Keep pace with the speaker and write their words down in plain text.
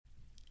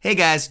Hey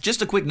guys,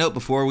 just a quick note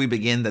before we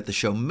begin that the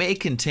show may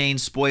contain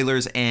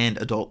spoilers and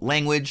adult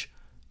language,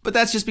 but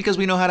that's just because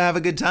we know how to have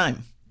a good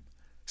time.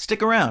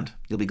 Stick around,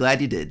 you'll be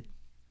glad you did.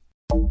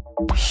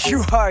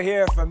 You are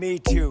here for me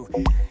to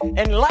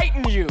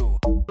enlighten you.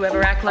 You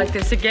ever act like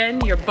this again,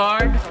 you're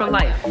barred for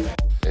life.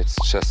 It's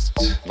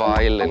just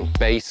vile and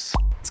base.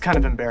 It's kind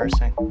of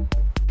embarrassing.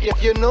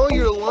 If you know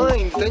your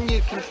lines, then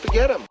you can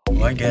forget them.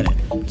 Oh, I get it.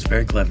 It's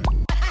very clever.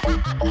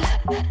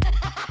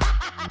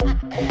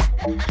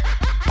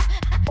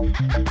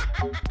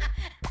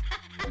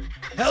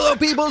 Hello,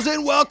 peoples,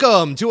 and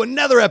welcome to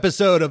another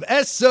episode of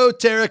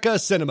Esoterica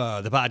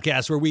Cinema, the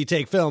podcast where we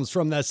take films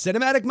from the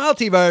cinematic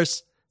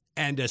multiverse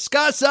and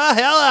discuss the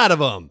hell out of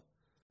them.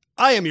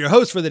 I am your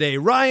host for the day,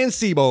 Ryan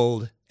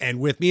Siebold, and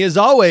with me, as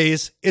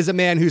always, is a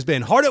man who's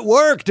been hard at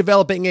work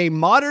developing a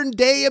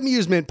modern-day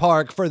amusement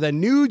park for the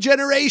new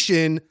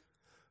generation,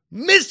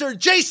 Mr.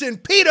 Jason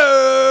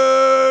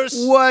Peters!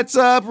 What's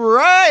up,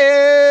 Ryan?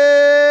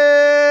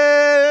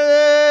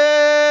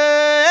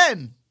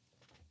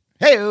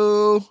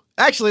 Hey-o.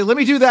 Actually, let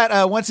me do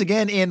that once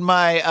again in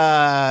my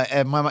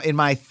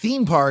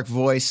theme park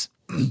voice.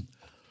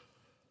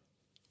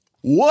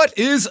 What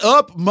is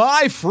up,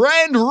 my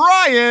friend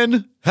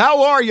Ryan?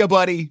 How are you,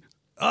 buddy?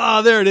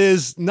 Ah, there it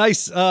is.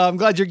 Nice. I'm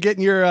glad you're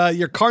getting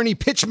your Carney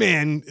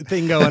Pitchman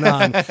thing going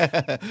on.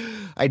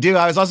 I do.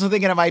 I was also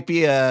thinking it might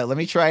be let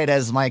me try it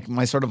as my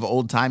sort of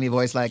old-timey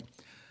voice, like,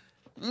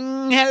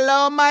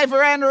 hello, my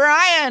friend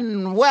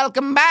Ryan.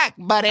 Welcome back,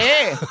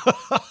 buddy.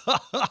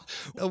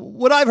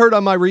 What I've heard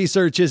on my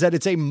research is that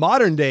it's a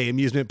modern-day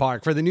amusement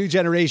park for the new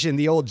generation,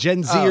 the old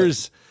Gen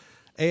Zers.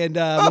 And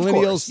millennials,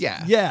 course,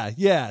 yeah.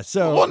 Yeah.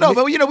 So, well, no,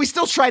 but we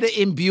still try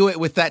to imbue it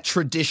with that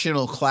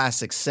traditional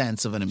classic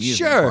sense of an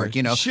amusement park.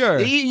 Sure.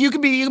 You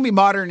can be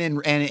modern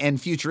and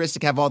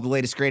futuristic, have all the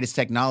latest greatest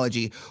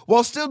technology,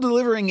 while still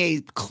delivering a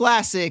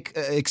classic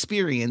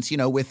experience.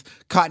 With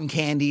cotton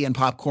candy and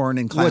popcorn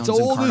and clowns.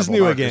 What's old and is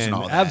new markers again. and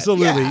all that.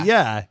 Absolutely,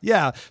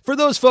 yeah. For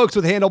those folks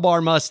with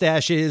handlebar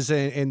mustaches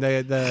and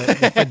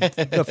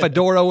the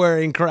fedora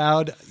wearing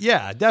crowd,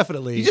 yeah,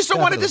 definitely. You just don't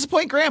want to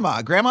disappoint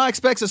Grandma. Grandma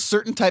expects a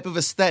certain type of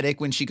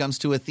aesthetic when she comes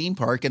to a theme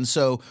park, and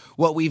so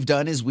what we've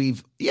done is to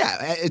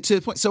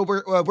the point. So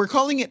we're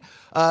calling it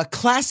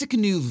Classic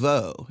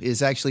Nouveau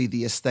is actually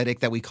the aesthetic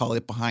that we call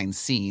it behind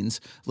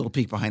scenes. A little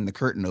peek behind the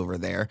curtain over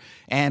there.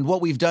 And what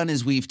we've done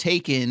is we've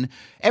taken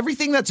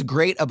everything that's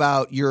great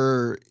about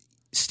your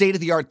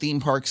state-of-the-art theme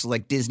parks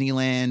like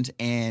Disneyland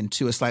and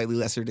to a slightly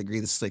lesser degree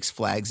the Six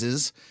Flags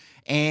is,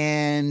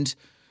 and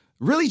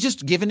really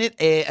just given it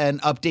an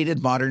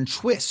updated modern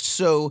twist.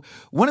 So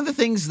one of the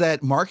things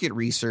that market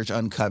research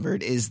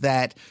uncovered is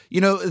that,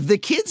 the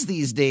kids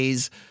these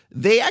days,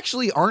 they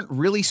actually aren't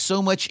really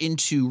so much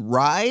into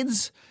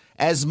rides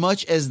as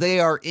much as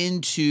they are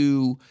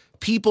into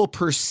people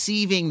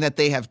perceiving that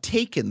they have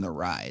taken the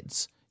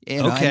rides.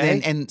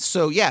 Okay.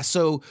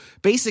 So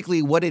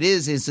basically what it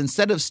is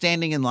instead of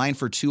standing in line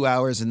for 2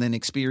 hours and then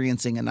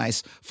experiencing a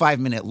nice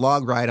 5-minute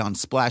log ride on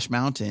Splash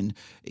Mountain,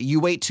 you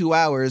wait 2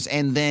 hours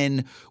and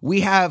then we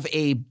have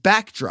a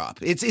backdrop.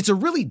 It's a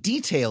really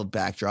detailed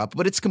backdrop,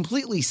 but it's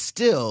completely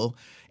still.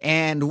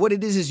 And what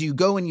it is you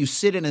go and you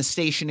sit in a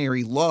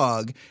stationary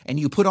log and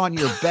you put on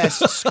your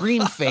best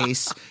screen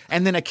face,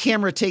 and then a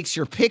camera takes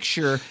your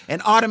picture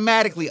and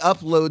automatically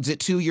uploads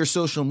it to your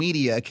social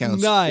media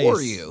accounts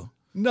for you.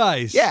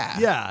 Nice.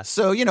 Yeah.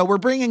 So, we're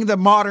bringing the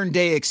modern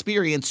day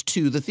experience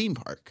to the theme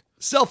park.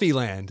 Selfie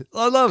land.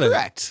 I love it.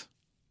 Correct.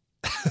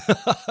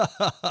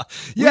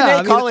 We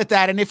may call it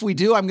that. And if we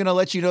do, I'm going to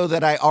let you know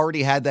that I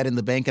already had that in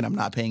the bank and I'm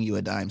not paying you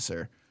a dime,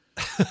 sir.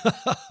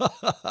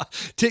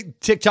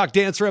 TikTok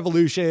dance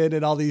revolution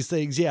and all these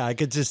things. Yeah, I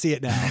could just see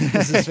it now.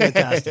 This is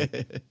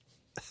fantastic.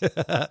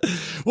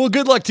 Well,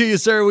 good luck to you,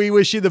 sir. We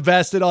wish you the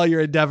best in all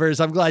your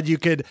endeavors. I'm glad you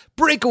could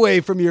break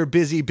away from your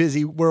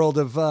busy world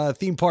of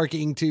theme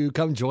parking to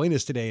come join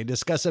us today and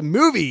discuss a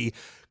movie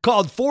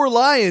called Four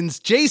Lions.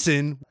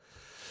 Jason,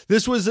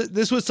 this was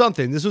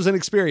something. This was an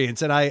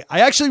experience, and I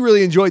actually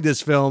really enjoyed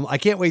this film. I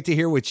can't wait to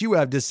hear what you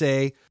have to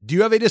say. Do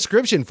you have a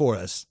description for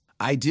us?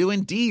 I do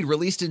indeed.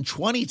 Released in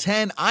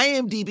 2010,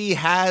 IMDb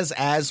has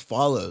as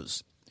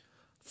follows.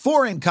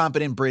 4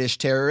 incompetent British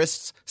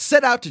terrorists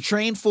set out to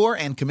train for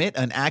and commit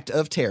an act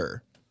of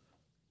terror.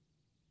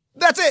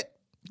 That's it.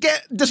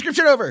 Get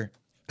description over.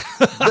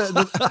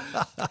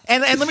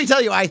 And let me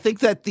tell you, I think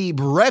that the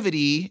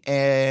brevity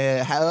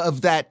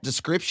of that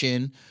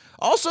description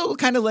also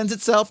kind of lends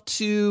itself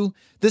to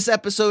this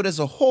episode as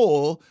a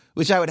whole,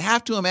 which I would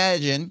have to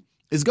imagine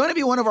is going to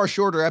be one of our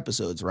shorter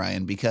episodes,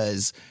 Ryan,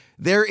 because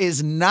there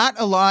is not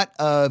a lot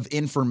of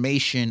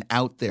information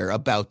out there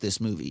about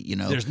this movie.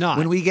 There's not.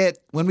 When we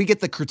get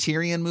the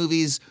Criterion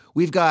movies,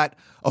 we've got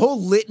a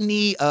whole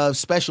litany of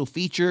special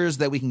features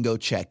that we can go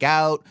check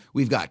out.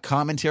 We've got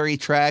commentary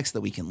tracks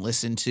that we can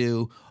listen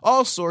to,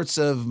 all sorts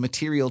of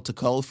material to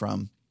cull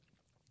from.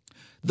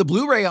 The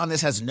Blu-ray on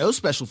this has no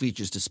special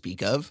features to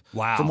speak of.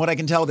 Wow. From what I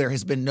can tell, there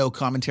has been no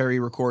commentary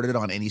recorded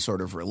on any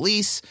sort of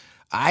release.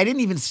 I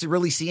didn't even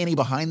really see any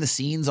behind the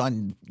scenes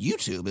on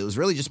YouTube. It was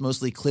really just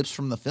mostly clips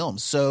from the film.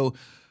 So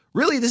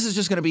really this is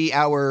just going to be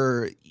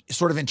our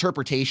sort of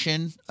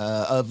interpretation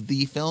of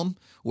the film,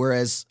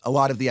 whereas a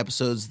lot of the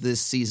episodes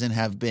this season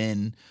have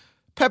been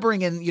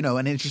peppering in,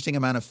 an interesting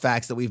amount of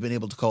facts that we've been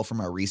able to cull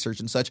from our research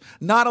and such.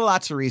 Not a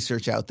lot to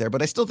research out there,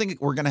 but I still think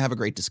we're going to have a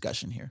great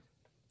discussion here.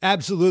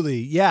 Absolutely.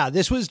 Yeah.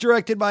 This was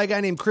directed by a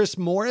guy named Chris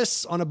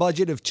Morris on a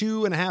budget of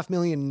 £2.5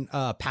 million.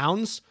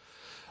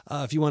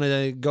 If you want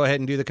to go ahead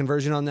and do the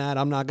conversion on that,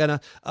 I'm not gonna.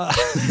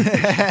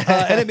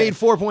 And it made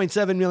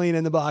 $4.7 million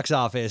in the box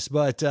office.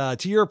 But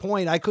to your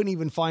point, I couldn't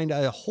even find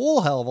a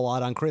whole hell of a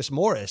lot on Chris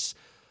Morris,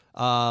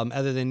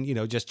 other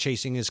than, just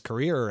chasing his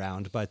career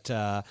around. But,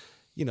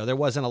 there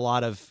wasn't a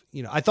lot of,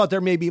 I thought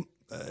there may be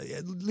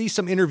at least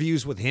some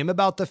interviews with him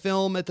about the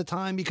film at the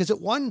time, because it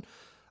won,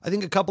 I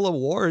think, a couple of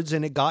awards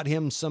and it got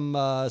him some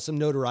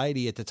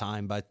notoriety at the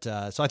time. But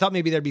so I thought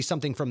maybe there'd be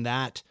something from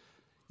that,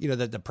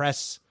 that the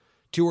press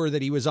tour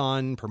that he was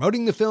on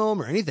promoting the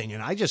film or anything.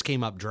 And I just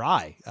came up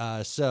dry.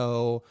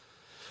 So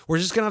we're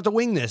just going to have to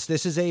wing this.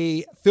 This is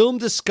a film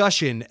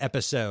discussion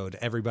episode,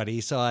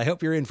 everybody. So I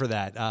hope you're in for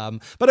that.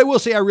 But I will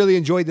say I really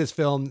enjoyed this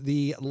film,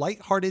 the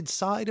lighthearted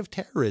side of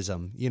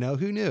terrorism.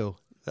 Who knew?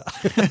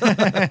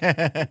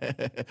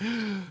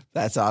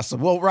 That's awesome.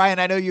 Well, Ryan,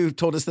 I know you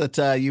told us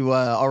that you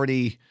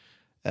already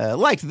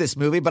liked this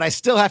movie, but I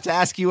still have to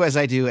ask you, as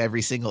I do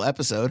every single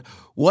episode,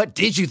 what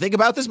did you think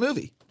about this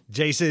movie?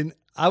 Jason,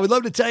 I would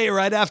love to tell you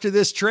right after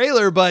this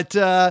trailer, but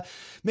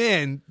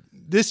man,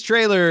 this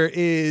trailer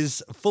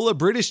is full of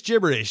British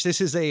gibberish. This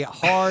is a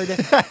hard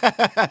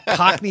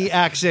Cockney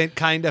accent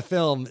kind of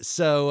film.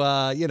 So,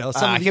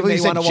 some of you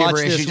may want to watch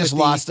this. You just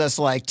lost us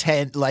like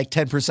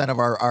 10% of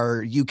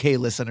our UK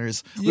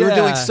listeners. We were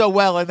doing so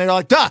well, and they're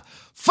like, duh,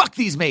 fuck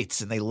these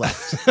mates. And they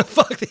left.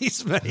 Fuck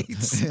these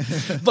mates.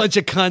 Bunch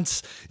of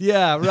cunts.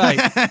 Yeah, right.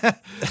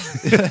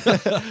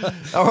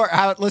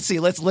 Let's see.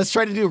 Let's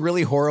try to do a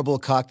really horrible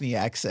Cockney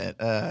accent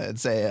and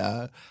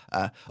say,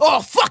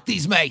 oh, fuck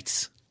these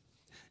mates.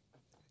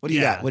 What do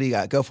you got? What do you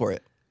got? Go for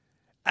it.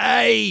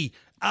 Hey,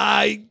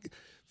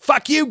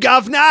 fuck you,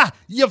 governor.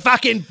 You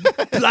fucking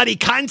bloody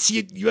cunts.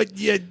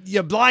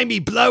 You blimey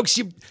blokes.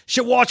 You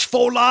should watch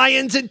Four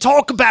Lions and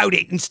talk about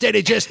it instead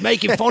of just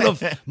making fun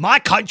of my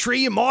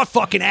country and my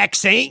fucking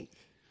accent.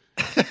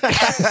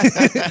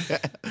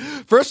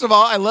 First of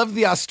all, I love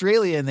the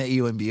Australian that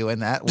you imbue in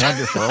that.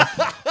 Wonderful.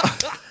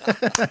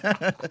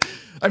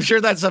 I'm sure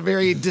that's a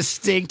very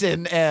distinct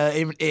and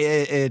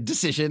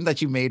decision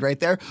that you made right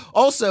there.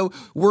 Also,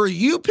 were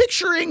you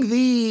picturing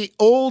the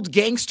old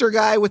gangster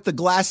guy with the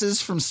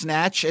glasses from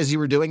Snatch as you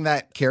were doing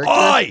that character?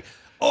 Oi!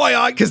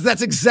 Because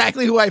that's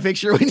exactly who I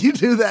picture when you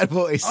do that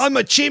voice. I'm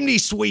a chimney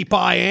sweep,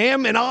 I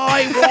am, and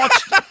I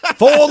watched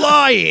Four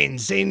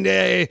Lions and,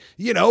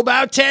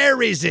 about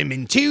terrorism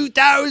in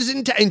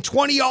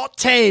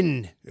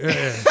 2010.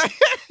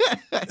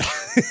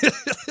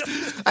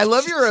 I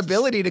love your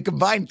ability to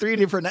combine 3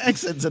 different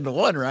accents into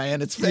one,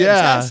 Ryan. It's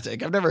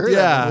fantastic. I've never heard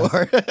that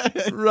before.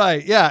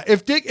 Right. Yeah.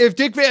 If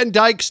Dick Van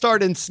Dyke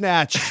starred in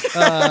Snatch,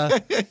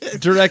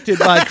 directed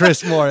by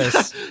Chris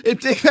Morris.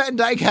 If Dick Van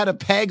Dyke had a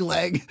peg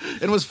leg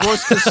and was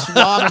forced to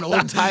swab an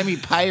old-timey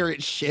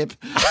pirate ship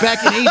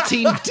back in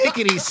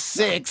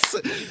 1866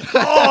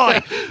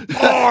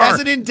 as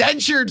an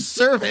indentured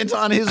servant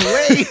on his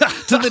way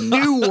to the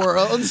New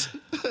World.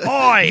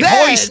 Oi,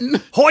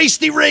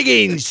 hoist the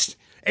riggings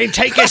and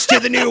take us to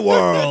the New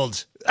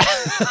World.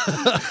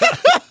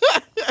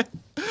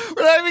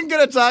 We're not even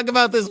going to talk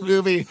about this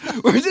movie.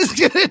 We're just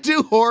going to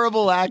do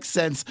horrible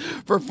accents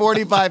for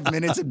 45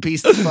 minutes and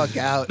piece the fuck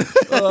out.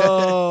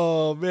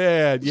 Oh,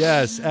 man.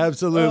 Yes,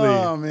 absolutely.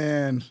 Oh,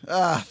 man.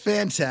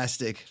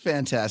 Fantastic.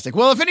 Fantastic.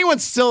 Well, if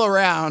anyone's still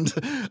around,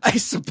 I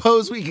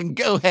suppose we can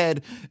go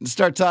ahead and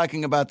start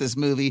talking about this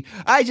movie.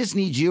 I just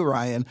need you,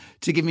 Ryan,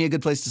 to give me a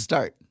good place to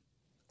start.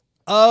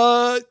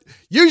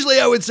 Usually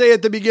I would say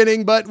at the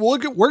beginning, but we're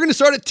going to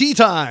start at tea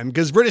time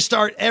because British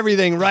start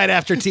everything right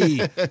after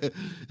tea.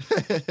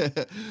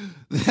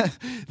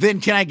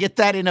 Then can I get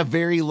that in a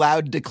very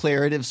loud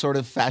declarative sort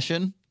of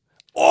fashion?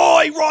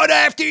 Oi, right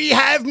after you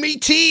have me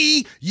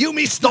tea, you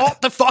may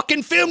start the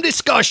fucking film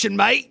discussion,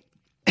 mate.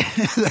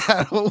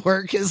 That'll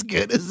work as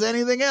good as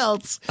anything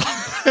else.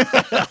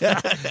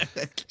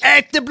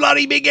 At the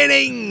bloody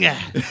beginning.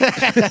 At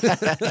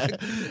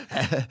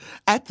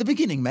the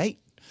beginning, mate.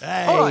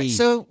 Hey. All right,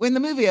 so when the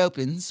movie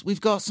opens, we've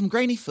got some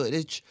grainy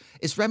footage.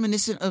 It's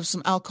reminiscent of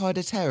some Al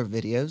Qaeda terror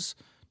videos.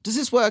 Does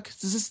this work?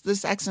 Does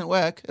this accent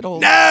work at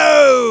all?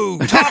 No!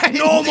 Talk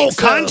normal,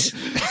 cunt!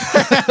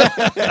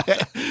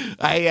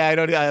 I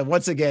don't.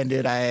 Once again,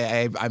 dude,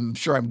 I'm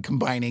sure I'm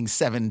combining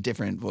 7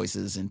 different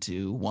voices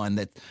into one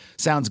that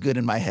sounds good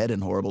in my head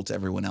and horrible to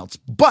everyone else.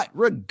 But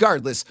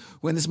regardless,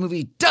 when this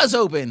movie does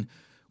open,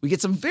 we get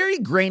some very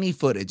grainy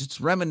footage. It's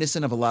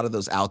reminiscent of a lot of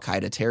those Al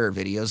Qaeda terror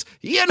videos.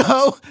 You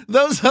know,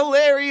 those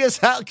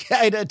hilarious Al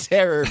Qaeda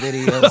terror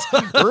videos.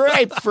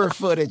 Ripe for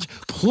footage.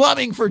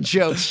 Plumbing for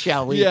jokes,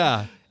 shall we?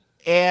 Yeah.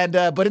 And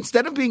but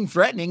instead of being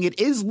threatening, it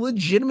is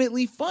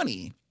legitimately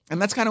funny. And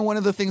that's kind of one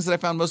of the things that I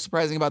found most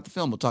surprising about the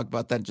film. We'll talk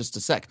about that in just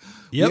a sec.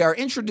 Yep. We are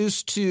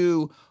introduced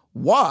to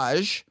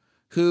Waj,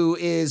 who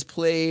is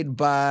played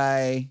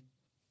by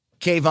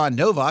Kayvan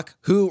Novak,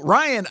 who,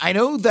 Ryan, I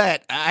know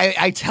that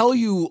I tell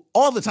you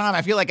all the time,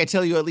 I feel like I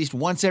tell you at least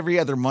once every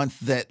other month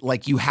that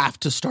like you have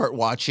to start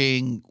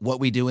watching What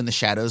We Do in the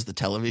Shadows, the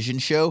television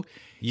show.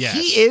 Yes.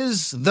 He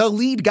is the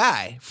lead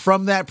guy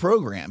from that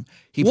program.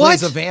 He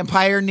plays a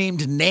vampire named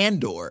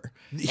Nandor.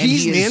 He's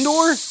and he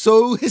Nandor? is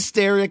so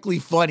hysterically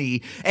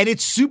funny. And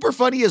it's super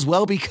funny as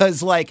well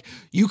because like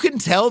you can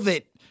tell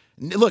that,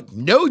 look,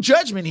 no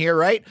judgment here,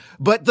 right?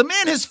 But the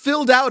man has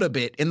filled out a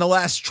bit in the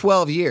last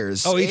 12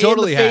 years. Oh, he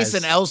totally in the face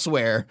has. and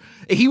elsewhere.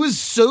 He was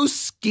so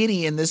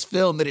skinny in this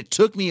film that it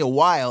took me a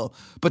while.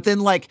 But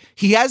then, like,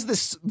 he has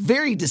this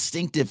very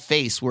distinctive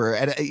face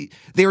where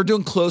they were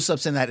doing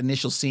close-ups in that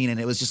initial scene, and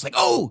it was just like,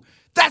 oh,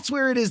 that's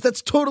where it is.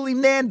 That's totally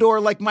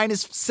Nandor, like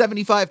minus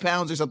 75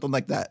 pounds or something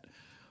like that.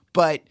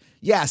 But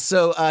yeah,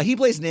 so he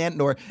plays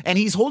Nandor, and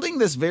he's holding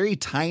this very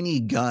tiny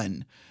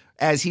gun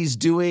as he's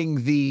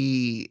doing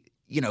the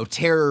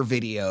terror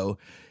video.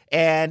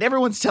 And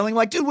everyone's telling him,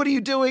 like, dude, what are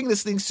you doing?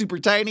 This thing's super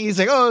tiny. He's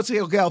like, oh, it's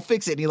okay, I'll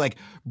fix it. And he like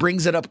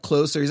brings it up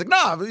closer. He's like,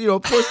 nah, of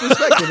course,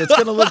 perspective, it's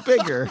going to look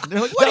bigger. And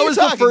they're like, what that are you was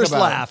talking the first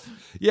about? laugh.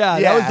 Yeah,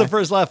 that was the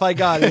first laugh I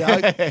got.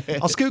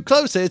 I'll scoot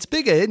closer. It's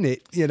bigger, isn't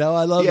it?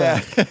 I love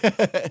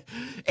that.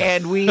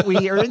 And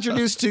we are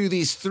introduced to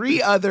these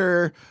three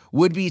other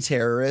would-be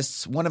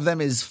terrorists. One of them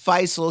is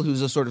Faisal,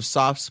 who's a sort of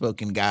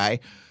soft-spoken guy.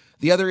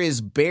 The other is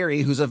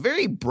Barry, who's a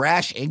very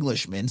brash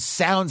Englishman,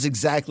 sounds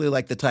exactly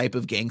like the type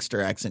of gangster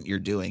accent you're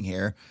doing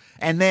here.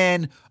 And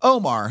then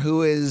Omar,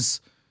 who is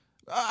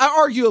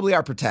arguably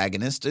our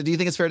protagonist. Do you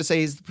think it's fair to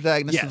say he's the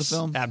protagonist of the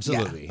film?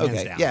 Absolutely. Yeah.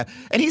 Hands down. Yeah.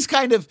 And he's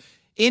kind of,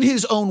 in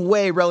his own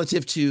way,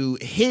 relative to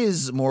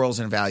his morals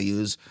and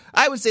values,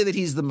 I would say that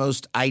he's the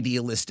most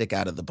idealistic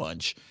out of the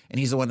bunch. And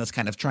he's the one that's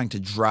kind of trying to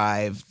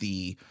drive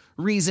the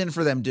reason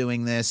for them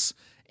doing this.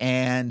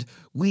 And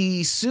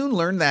we soon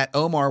learn that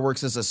Omar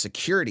works as a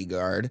security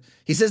guard.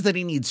 He says that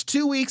he needs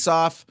 2 weeks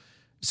off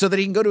so that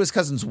he can go to his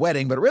cousin's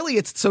wedding, but really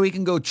it's so he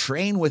can go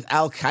train with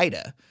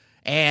Al-Qaeda.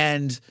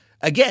 And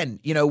again,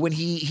 when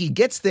he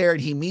gets there and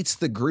he meets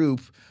the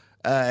group,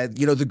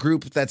 the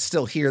group that's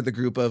still here, the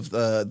group of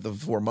the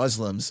four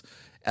Muslims,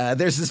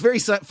 there's this very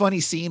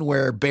funny scene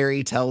where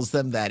Barry tells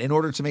them that in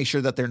order to make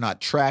sure that they're not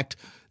tracked,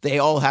 they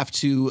all have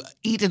to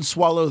eat and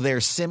swallow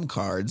their SIM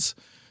cards,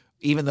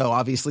 even though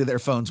obviously their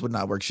phones would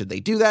not work should they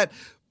do that.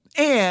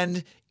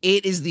 And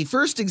it is the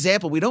first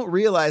example. We don't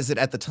realize it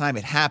at the time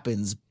it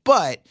happens,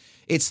 but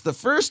it's the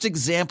first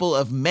example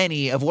of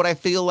many of what I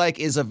feel like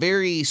is a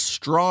very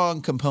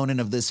strong component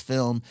of this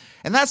film.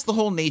 And that's the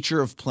whole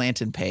nature of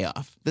plant and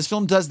payoff. This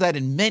film does that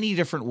in many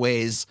different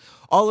ways,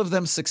 all of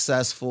them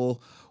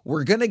successful.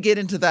 We're going to get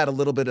into that a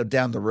little bit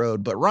down the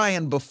road. But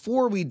Ryan,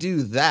 before we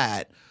do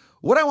that,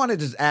 what I wanted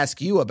to ask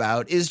you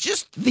about is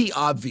just the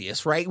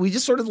obvious, right? We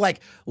just sort of like,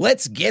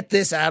 let's get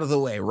this out of the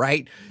way,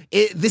 right?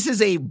 This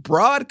is a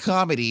broad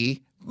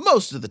comedy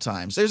most of the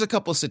times. There's a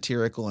couple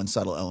satirical and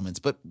subtle elements,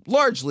 but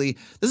largely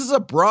this is a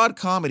broad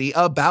comedy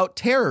about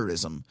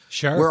terrorism.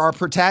 Sure. Where our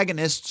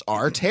protagonists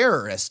are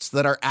terrorists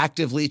that are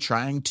actively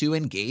trying to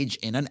engage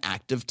in an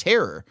act of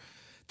terror.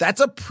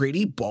 That's a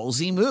pretty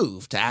ballsy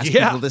move to ask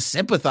people to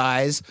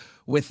sympathize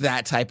with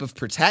that type of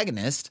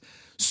protagonist.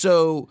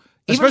 So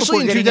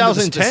especially in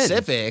 2010.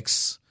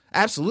 Specifics,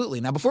 absolutely.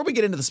 Now, before we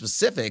get into the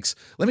specifics,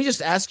 let me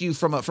just ask you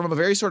from a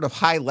very sort of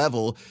high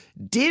level,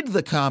 did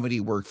the comedy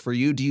work for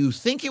you? Do you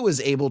think it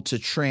was able to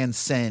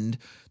transcend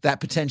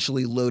that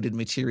potentially loaded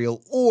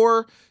material?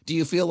 Or do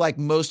you feel like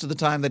most of the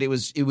time that it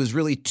was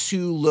really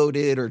too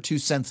loaded or too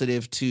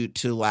sensitive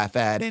to laugh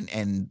at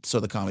and so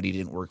the comedy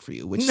didn't work for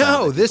you? Which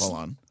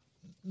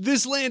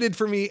this landed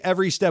for me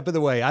every step of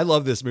the way. I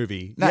love this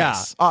movie.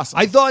 Nice. Yeah. Awesome.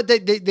 I thought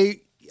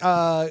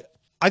that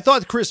I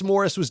thought Chris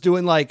Morris was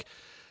doing like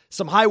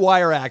some high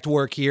wire act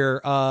work here,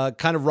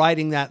 kind of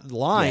riding that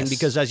line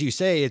because, as you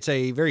say, it's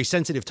a very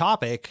sensitive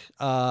topic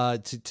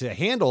to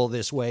handle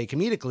this way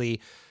comedically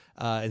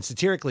and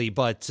satirically.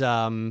 But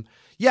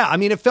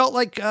it felt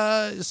like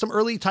some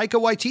early Taika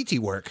Waititi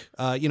work.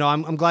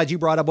 I'm glad you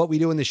brought up What We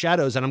Do in the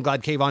Shadows, and I'm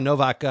glad Kayvan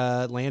Novak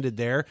landed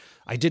there.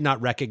 I did not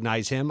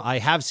recognize him. I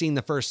have seen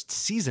the first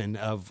season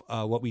of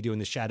What We Do in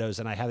the Shadows,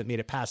 and I haven't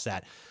made it past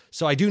that.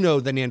 So I do know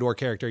the Nandor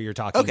character you're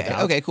talking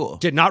about. Okay, cool.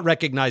 Did not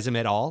recognize him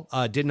at all.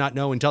 Did not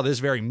know until this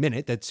very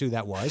minute that's who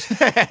that was.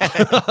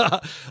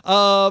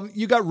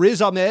 You got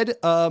Riz Ahmed,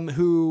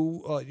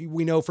 who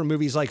we know from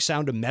movies like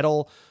Sound of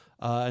Metal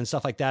and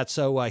stuff like that.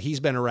 So he's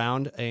been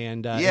around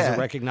and is a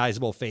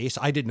recognizable face.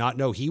 I did not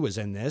know he was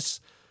in this.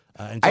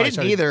 I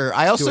didn't either.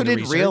 I also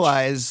didn't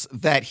realize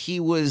that he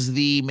was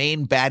the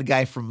main bad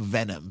guy from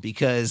Venom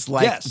because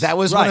that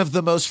was one of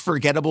the most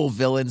forgettable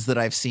villains that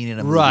I've seen in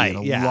a movie in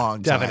a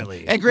long time.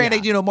 Definitely. And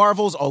granted,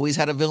 Marvel's always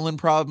had a villain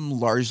problem.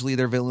 Largely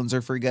their villains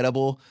are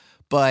forgettable,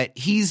 but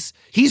he's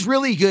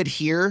really good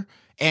here.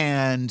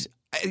 And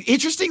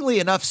Interestingly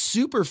enough,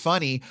 super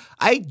funny.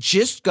 I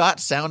just got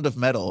Sound of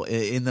Metal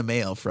in the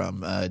mail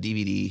from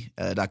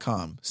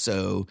DVD.com.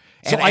 So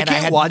I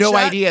had no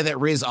idea that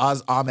Riz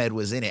Ahmed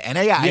was in it. And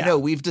I know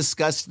we've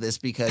discussed this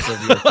because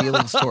of your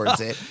feelings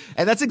towards it.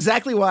 And that's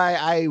exactly why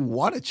I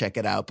want to check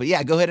it out. But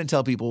yeah, go ahead and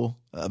tell people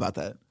about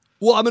that.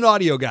 Well, I'm an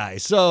audio guy.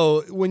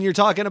 So when you're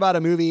talking about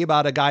a movie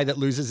about a guy that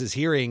loses his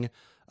hearing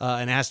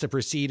and has to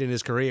proceed in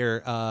his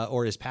career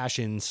or his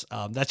passions,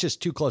 that's just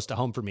too close to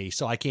home for me.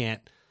 So I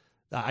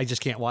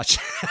just can't watch.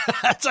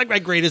 That's like my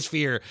greatest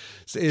fear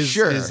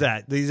is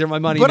that these are my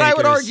money makers. But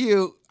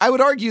I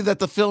would argue that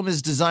the film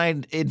is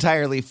designed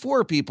entirely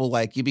for people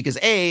like you because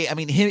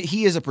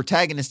he is a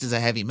protagonist as a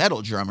heavy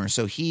metal drummer.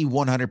 So he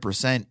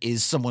 100%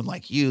 is someone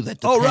like you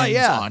that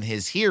depends on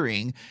his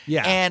hearing.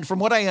 Yeah. And from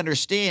what I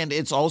understand,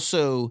 it's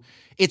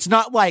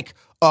not like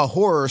a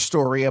horror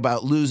story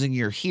about losing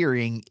your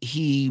hearing.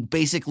 He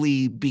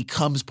basically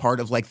becomes part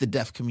of like the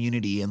deaf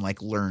community and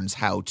like learns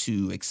how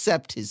to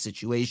accept his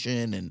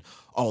situation and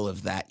all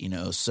of that,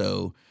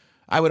 So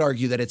I would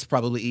argue that it's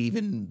probably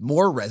even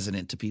more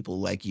resonant to people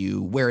like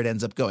you where it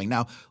ends up going.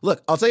 Now,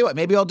 look, I'll tell you what,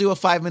 maybe I'll do a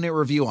 5-minute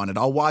review on it.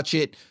 I'll watch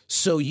it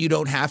so you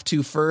don't have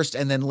to first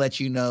and then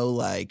let you know,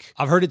 like,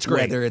 I've heard it's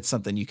great. Whether it's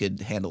something you could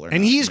handle or not.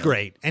 And he's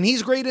great. And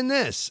he's great in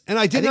this. And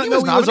I did not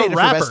know he was a nominated for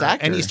Best rapper.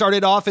 Actor. And he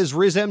started off as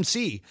Riz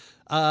MC.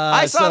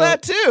 I saw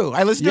that too.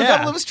 I listened to a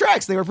couple of his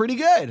tracks. They were pretty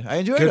good. I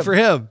enjoyed them. Good for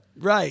him.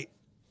 Right.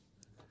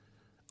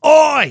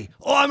 Oi!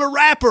 Oh, I'm a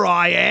rapper,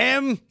 I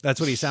am.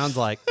 That's what he sounds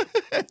like.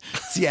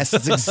 Yes,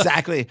 it's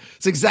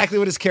exactly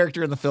what his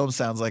character in the film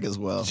sounds like as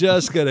well.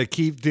 Just gonna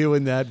keep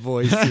doing that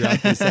voice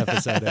throughout this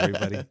episode,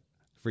 everybody.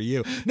 For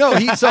you. No,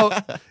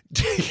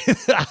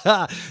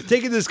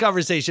 taking this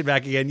conversation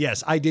back again,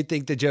 yes, I did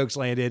think the jokes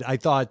landed. I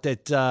thought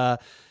that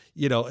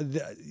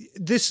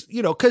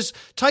because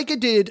Taika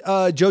did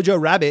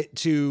Jojo Rabbit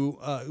to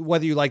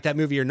whether you like that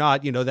movie or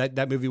not,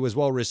 that movie was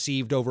well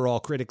received overall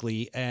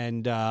critically,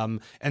 and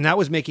that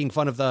was making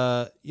fun of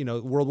the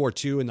World War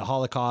II and the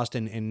Holocaust,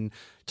 and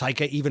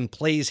Taika even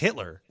plays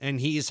Hitler, and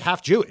he's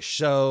half Jewish,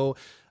 so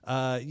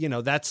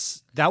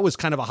that was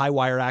kind of a high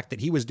wire act that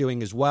he was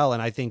doing as well,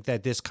 and I think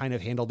that this kind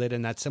of handled it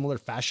in that similar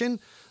fashion.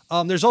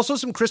 There's also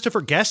some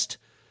Christopher Guest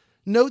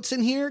notes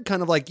in here,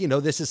 kind of like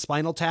this is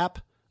Spinal Tap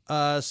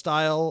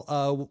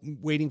style,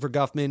 Waiting for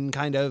Guffman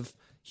kind of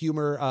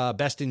humor,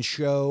 Best in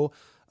Show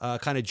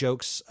kind of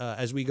jokes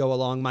as we go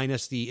along,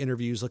 minus the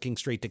interviews looking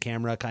straight to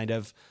camera kind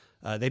of.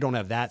 They don't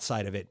have that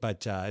side of it,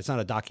 but it's not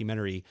a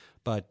documentary,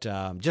 but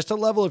just a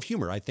level of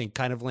humor, I think,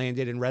 kind of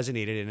landed and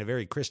resonated in a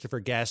very Christopher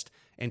Guest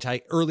and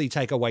early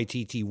Taika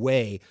Waititi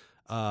way.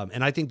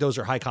 And I think those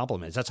are high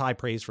compliments. That's high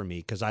praise for me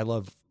because I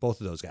love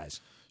both of those guys.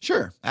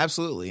 Sure,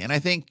 absolutely. And I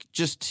think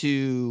just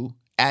to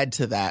add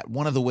to that,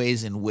 one of the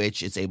ways in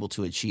which it's able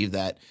to achieve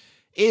that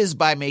is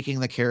by making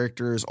the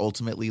characters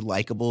ultimately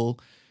likable,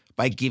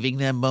 by giving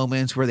them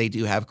moments where they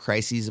do have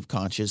crises of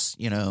conscience,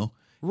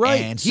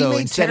 Right. And so he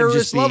made instead of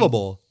just being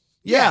lovable.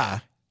 Yeah,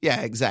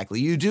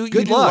 exactly. You do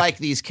like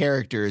these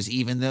characters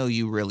even though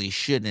you really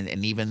shouldn't,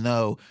 and even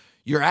though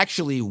you're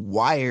actually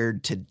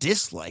wired to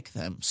dislike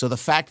them. So the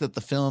fact that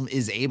the film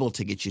is able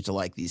to get you to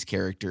like these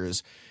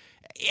characters,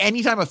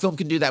 anytime a film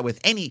can do that with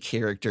any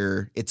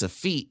character, it's a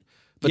feat.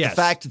 But the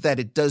fact that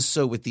it does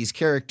so with these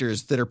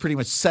characters that are pretty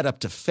much set up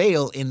to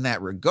fail in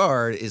that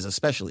regard is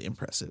especially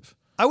impressive.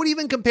 I would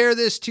even compare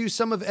this to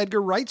some of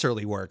Edgar Wright's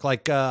early work,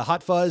 like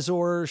Hot Fuzz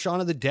or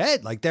Shaun of the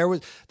Dead. Like there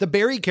was the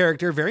Barry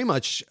character very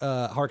much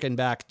harkened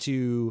back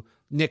to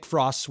Nick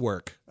Frost's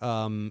work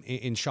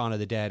in Shaun of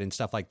the Dead and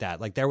stuff like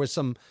that. Like there was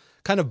some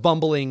kind of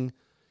bumbling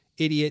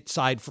idiot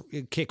side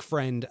kick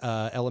friend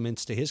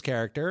elements to his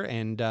character.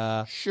 And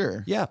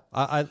sure. Yeah.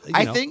 I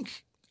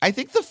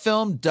think the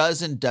film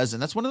does and doesn't.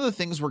 That's one of the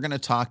things we're going to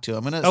talk to.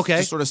 I'm going to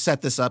just sort of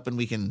set this up and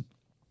we can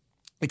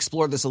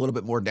explore this a little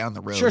bit more down the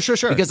road. Sure.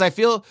 Because I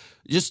feel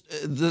just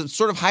the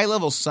sort of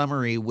high-level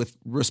summary with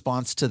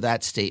response to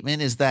that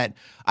statement is that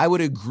I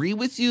would agree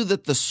with you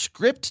that the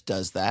script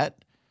does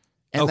that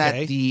and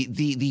that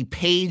the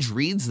page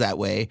reads that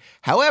way.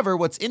 However,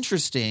 what's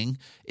interesting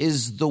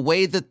is the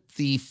way that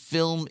the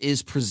film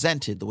is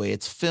presented, the way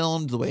it's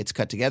filmed, the way it's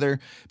cut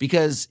together,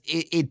 because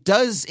it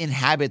does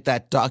inhabit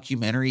that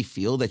documentary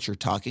feel that you're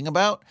talking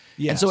about.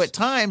 Yes. And so at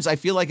times I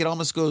feel like it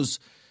almost goes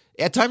 –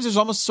 at times there's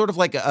almost sort of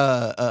like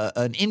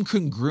an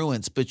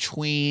incongruence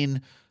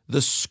between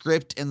the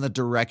script and the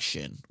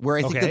direction, where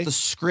I think that the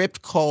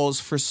script calls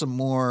for some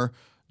more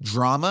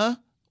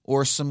drama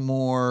or some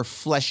more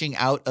fleshing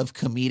out of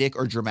comedic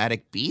or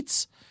dramatic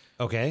beats.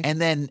 Okay. And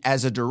then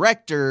as a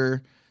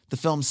director, the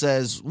film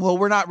says, well,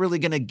 we're not really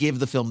going to give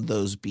the film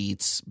those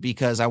beats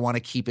because I want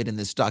to keep it in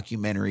this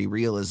documentary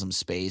realism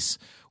space.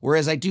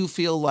 Whereas I do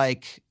feel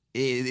like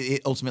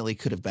it ultimately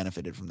could have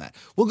benefited from that.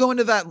 We'll go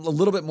into that a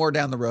little bit more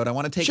down the road. I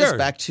want to take us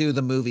back to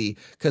the movie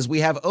because we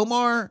have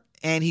Omar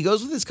and he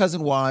goes with his cousin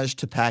Waj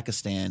to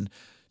Pakistan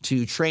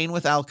to train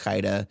with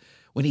Al-Qaeda.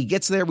 When he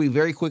gets there, we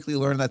very quickly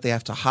learn that they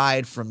have to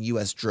hide from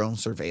U.S. drone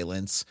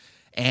surveillance.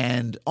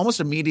 And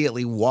almost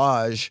immediately,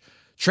 Waj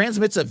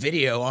transmits a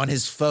video on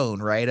his phone,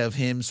 right, of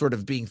him sort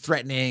of being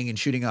threatening and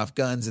shooting off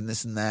guns and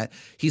this and that.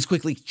 He's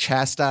quickly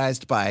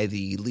chastised by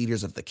the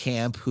leaders of the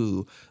camp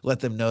who let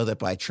them know that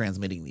by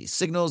transmitting these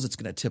signals, it's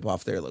going to tip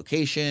off their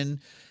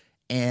location.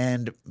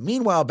 And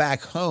meanwhile,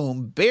 back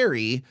home,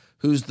 Barry,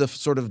 who's the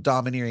sort of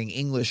domineering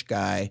English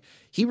guy,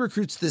 he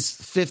recruits this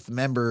fifth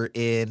member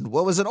in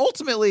what was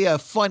ultimately a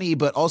funny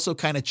but also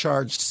kind of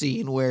charged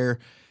scene where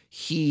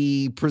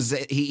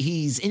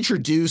he's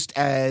introduced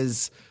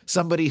as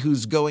somebody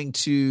who's going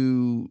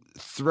to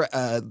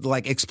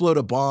explode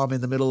a bomb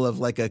in the middle of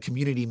like a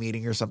community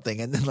meeting or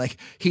something, and then like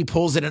he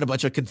pulls it and a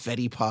bunch of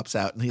confetti pops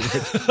out and he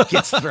like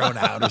gets thrown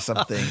out or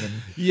something. And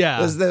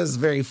yeah, that was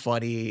very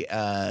funny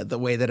the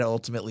way that it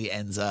ultimately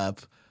ends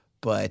up.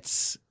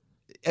 But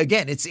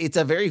again, it's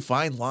a very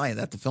fine line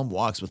that the film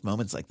walks with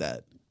moments like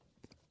that.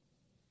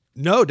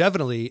 No,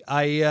 definitely.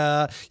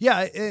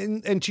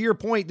 And to your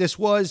point, this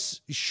was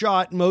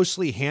shot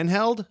mostly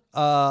handheld,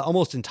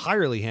 almost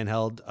entirely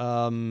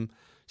handheld.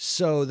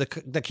 So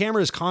the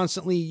camera is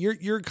constantly,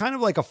 you're kind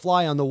of like a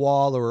fly on the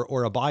wall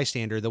or a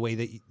bystander, the way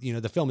that,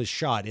 the film is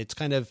shot. It's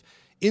kind of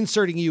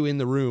inserting you in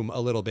the room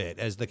a little bit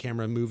as the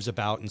camera moves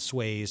about and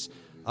sways,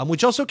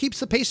 which also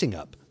keeps the pacing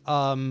up.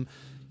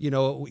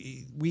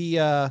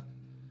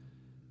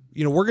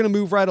 We're going to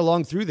move right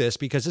along through this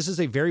because this is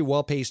a very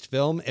well-paced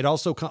film. It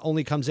also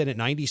only comes in at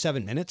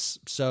 97 minutes.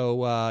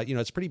 So,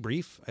 it's pretty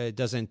brief. It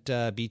doesn't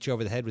beat you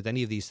over the head with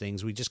any of these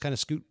things. We just kind of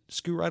scoot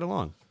right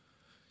along.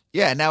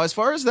 Yeah. Now, as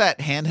far as that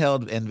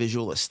handheld and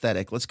visual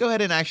aesthetic, let's go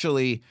ahead and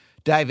actually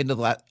dive into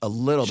that a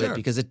little bit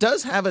because it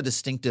does have a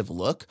distinctive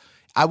look.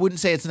 I wouldn't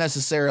say it's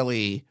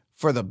necessarily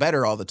for the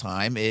better all the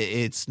time.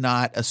 It's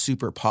not a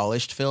super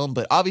polished film,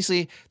 but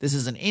obviously this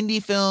is an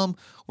indie film.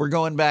 We're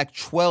going back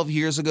 12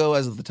 years ago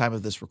as of the time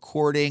of this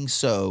recording.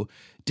 So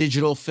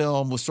digital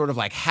film was sort of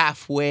like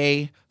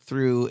halfway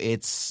through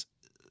its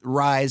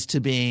rise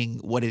to being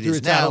what it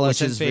is now,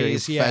 which is very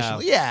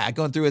professional. Yeah,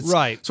 going through its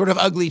sort of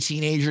ugly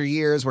teenager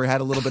years where it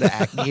had a little bit of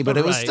acne, but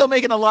it was still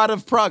making a lot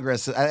of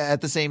progress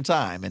at the same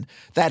time. And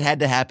that had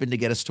to happen to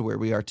get us to where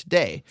we are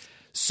today.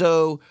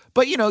 So,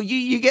 but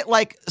you get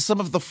like some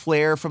of the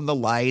flair from the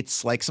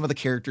lights, like some of the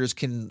characters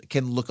can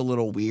look a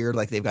little weird,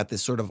 like they've got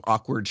this sort of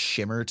awkward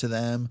shimmer to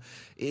them.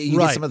 You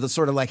get some of the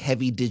sort of like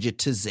heavy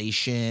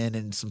digitization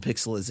and some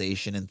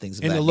pixelization and things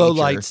of that nature. In the low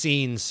light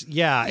scenes, it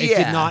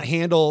did not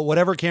handle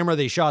whatever camera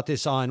they shot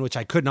this on, which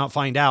I could not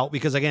find out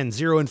because again,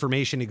 zero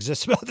information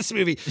exists about this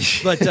movie.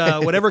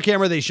 But whatever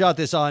camera they shot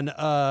this on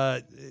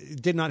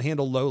did not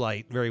handle low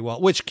light very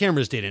well, which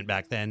cameras didn't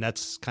back then.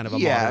 That's kind of a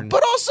modern.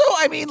 But also,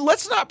 I mean,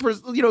 let's not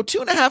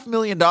 $2.5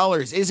 million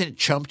isn't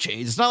chump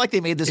change. It's not like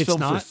they made this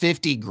film for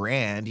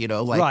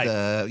 $50,000, like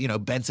the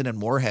Benson and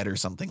Moorhead or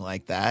something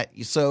like that.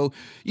 So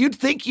you'd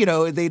think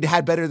they'd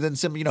had better than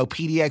some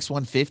PDX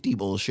 150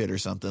 bullshit or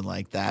something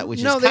like that, which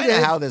is kind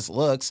of how this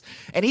looks.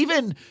 And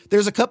even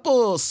there's a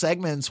couple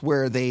segments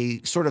where they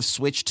sort of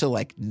switch to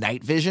like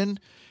night vision,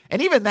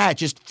 and even that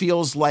just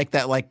feels like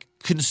that like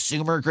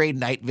consumer grade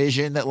night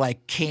vision that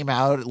like came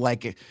out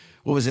like.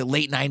 What was it,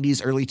 late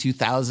 90s, early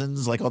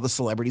 2000s? Like all the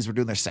celebrities were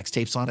doing their sex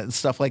tapes on it and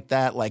stuff like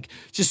that. Like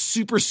just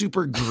super,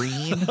 super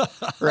green,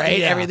 right?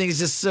 Yeah. Everything's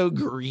just so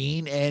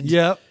green. And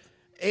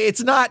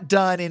it's not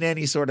done in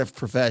any sort of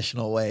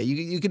professional way.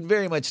 You can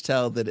very much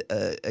tell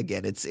that,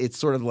 again, it's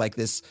sort of like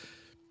this,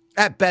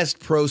 at best,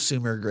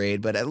 prosumer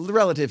grade, but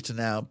relative to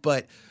now.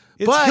 But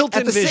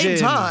Hilton at the Vision, same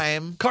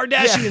time,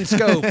 Kardashian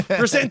scope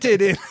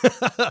presented in.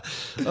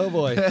 Oh,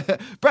 boy.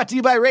 Brought to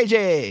you by Ray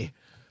J.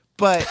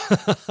 But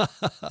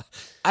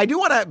I do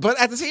want to, but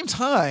at the same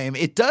time,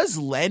 it does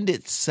lend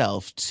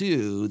itself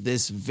to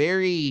this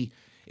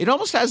it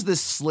almost has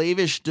this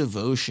slavish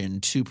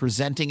devotion to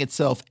presenting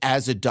itself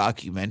as a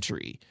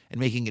documentary and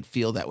making it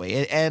feel that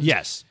way. And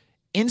yes,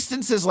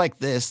 instances like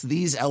this,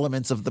 these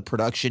elements of the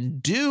production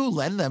do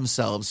lend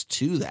themselves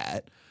to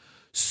that.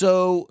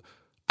 So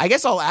I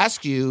guess I'll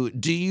ask you,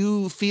 do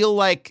you feel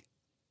like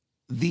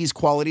these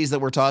qualities that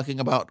we're talking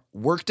about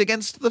worked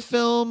against the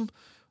film?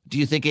 Do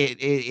you think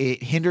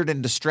it hindered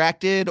and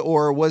distracted,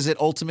 or was it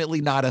ultimately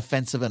not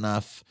offensive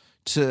enough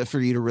for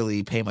you to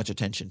really pay much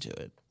attention to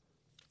it?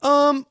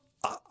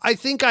 I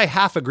think I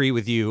half agree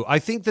with you. I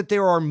think that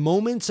there are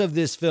moments of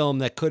this film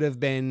that could have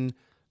been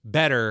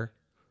better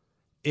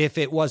if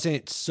it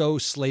wasn't so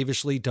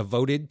slavishly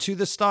devoted to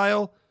the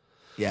style.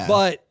 Yeah.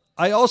 But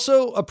I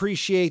also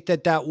appreciate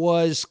that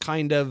was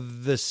kind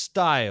of the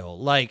style.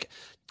 Like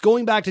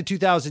going back to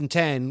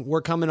 2010,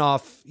 we're coming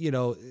off,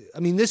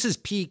 this is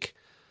peak.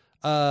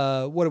 What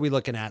are we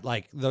looking at?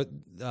 Like the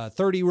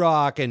 30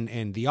 Rock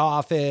and The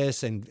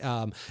Office, and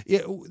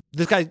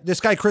this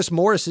guy Chris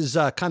Morris is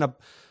kind of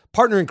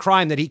partner in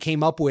crime that he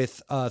came up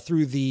with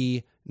through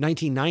the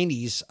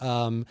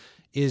 1990s.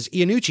 Is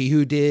Iannucci,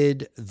 who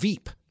did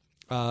Veep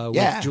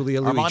with Julia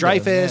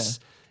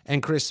Louis-Dreyfus,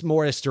 and Chris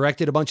Morris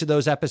directed a bunch of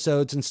those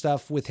episodes and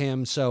stuff with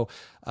him. So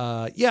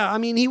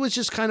he was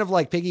just kind of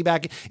like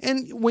piggybacking.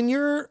 And when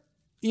you're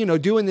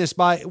doing this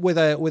with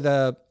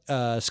a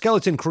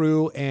skeleton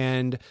crew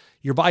and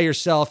you're by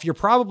yourself, you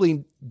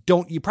probably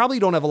don't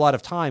have a lot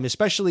of time,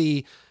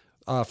 especially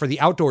for the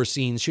outdoor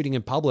scenes, shooting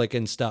in public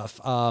and stuff.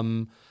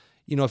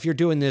 If you're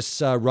doing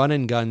this run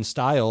and gun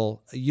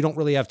style, you don't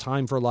really have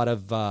time for a lot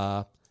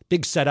of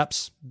big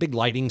setups, big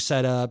lighting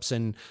setups,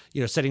 and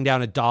setting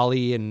down a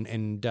dolly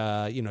and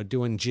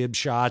doing jib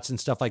shots and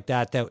stuff like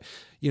that. That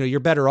you're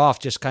better off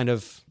just kind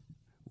of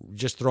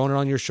just throwing it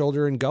on your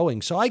shoulder and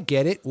going. So I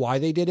get it why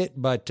they did it,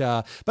 but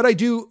I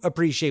do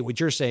appreciate what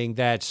you're saying,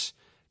 that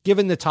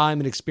given the time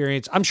and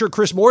experience, I'm sure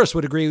Chris Morris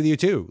would agree with you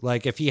too.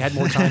 Like if he had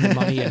more time and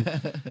money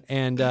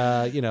and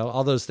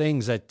all those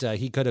things, that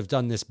he could have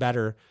done this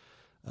better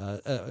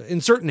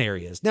in certain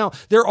areas. Now,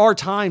 there are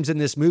times in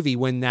this movie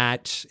when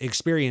that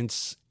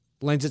experience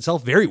lends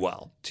itself very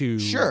well to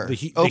the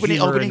humor opening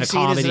and the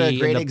scene comedy is a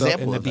great and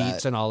example the of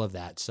beats that. and all of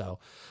that. So,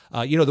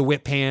 the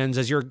whip pans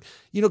as you're,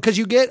 because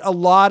you get a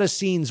lot of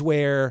scenes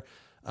where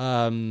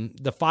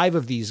the five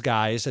of these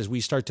guys, as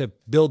we start to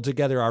build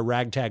together our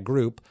ragtag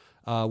group,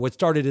 what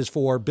started as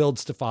 4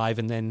 builds to 5,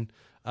 and then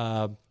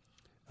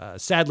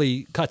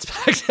sadly cuts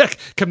back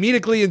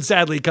comedically and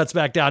sadly cuts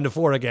back down to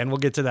 4 again. We'll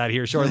get to that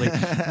here shortly.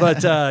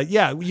 But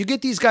you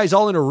get these guys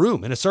all in a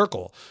room, in a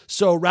circle.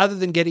 So rather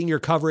than getting your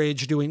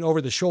coverage, doing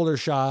over the shoulder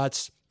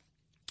shots,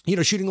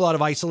 shooting a lot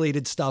of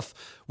isolated stuff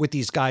with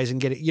these guys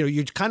and get it,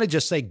 you kind of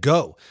just say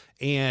go.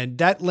 And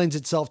that lends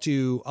itself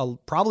to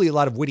probably a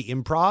lot of witty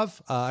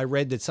improv. I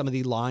read that some of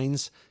the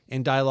lines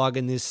and dialogue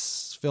in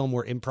this film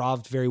were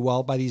improv'd very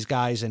well by these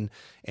guys and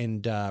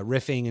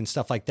riffing and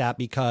stuff like that,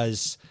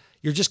 because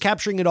you're just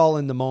capturing it all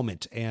in the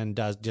moment and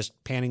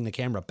just panning the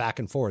camera back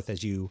and forth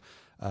as you,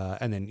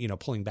 and then,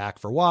 pulling back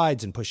for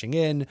wides and pushing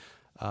in.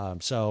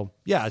 It's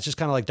just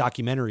kind of like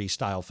documentary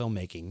style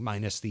filmmaking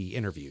minus the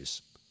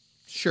interviews.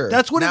 Sure.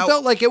 That's what it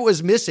felt like it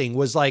was missing,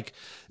 was like,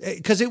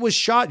 because it was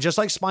shot just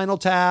like Spinal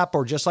Tap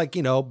or just like,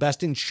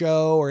 Best in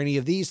Show or any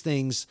of these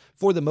things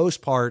for the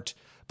most part.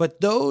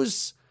 But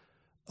those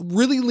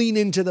really lean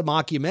into the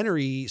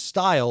mockumentary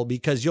style,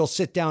 because you'll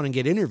sit down and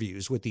get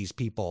interviews with these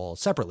people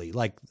separately,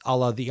 like a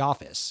la The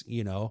Office,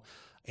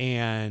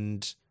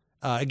 and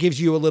it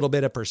gives you a little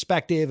bit of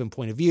perspective and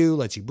point of view,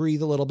 lets you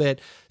breathe a little bit.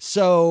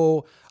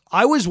 So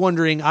I was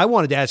wondering, I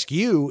wanted to ask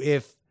you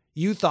if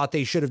you thought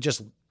they should have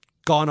just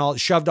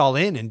shoved all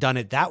in and done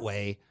it that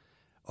way.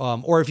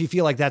 Or if you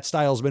feel like that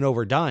style's been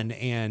overdone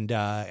and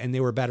they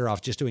were better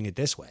off just doing it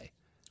this way.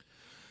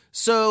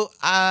 So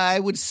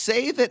I would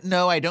say that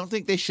no, I don't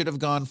think they should have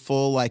gone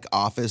full like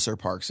Office or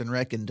Parks and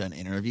Rec and done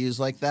interviews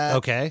like that.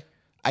 Okay.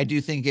 I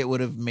do think it would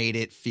have made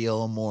it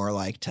feel more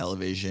like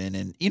television,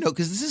 and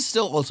because this is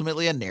still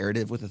ultimately a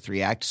narrative with a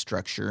 3-act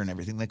structure and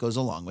everything that goes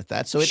along with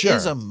that. So it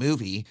is a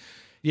movie.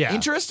 Yeah.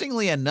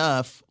 Interestingly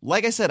enough,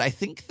 like I said, I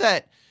think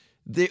that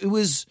it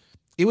was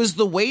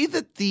the way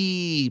that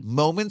the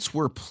moments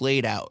were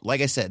played out.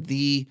 Like I said,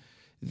 the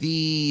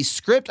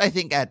script, I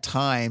think, at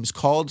times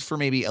called for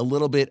maybe a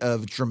little bit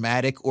of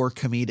dramatic or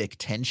comedic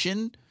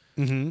tension.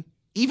 Mm-hmm.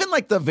 Even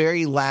like the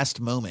very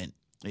last moment,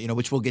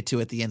 which we'll get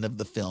to at the end of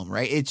the film,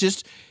 right? It's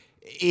just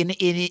in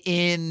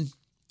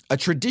a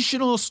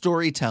traditional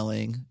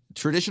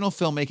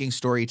filmmaking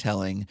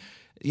storytelling,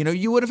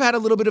 you would have had a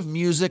little bit of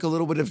music, a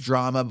little bit of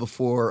drama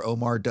before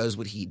Omar does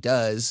what he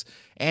does.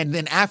 And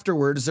then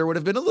afterwards, there would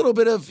have been a little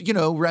bit of,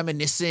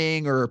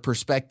 reminiscing or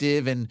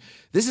perspective. And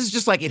this is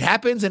just like it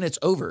happens and it's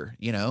over,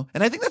 And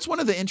I think that's one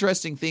of the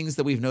interesting things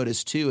that we've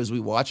noticed, too, as we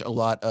watch a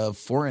lot of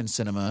foreign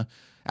cinema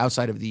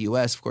outside of the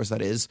U.S., of course,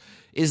 that is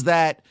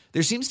that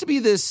there seems to be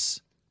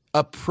this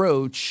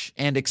approach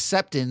and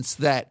acceptance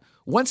that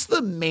once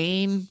the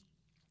main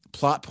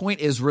plot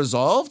point is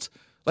resolved,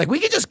 like, we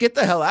can just get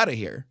the hell out of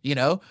here,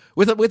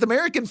 With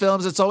American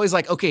films, it's always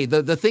like, okay,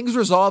 the thing's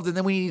resolved, and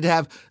then we need to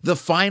have the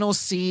final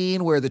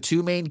scene where the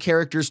 2 main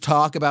characters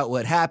talk about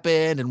what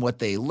happened and what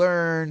they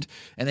learned,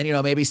 and then,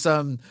 maybe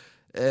some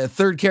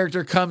third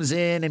character comes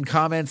in and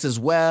comments as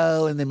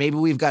well, and then maybe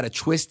we've got a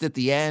twist at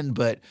the end.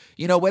 But,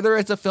 whether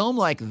it's a film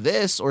like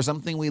this or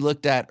something we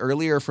looked at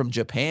earlier from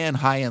Japan,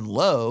 High and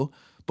Low,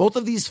 both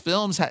of these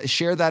films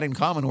share that in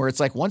common, where it's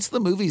like, once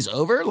the movie's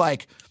over,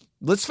 like,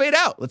 let's fade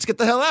out. Let's get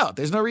the hell out.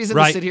 There's no reason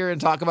to sit here and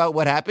talk about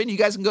what happened. You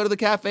guys can go to the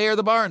cafe or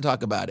the bar and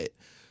talk about it.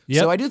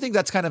 Yep. So I do think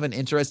that's kind of an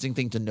interesting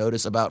thing to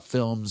notice about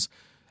films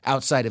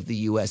outside of the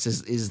U.S.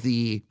 is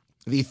the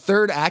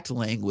third act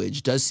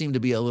language does seem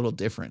to be a little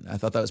different. I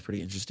thought that was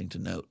pretty interesting to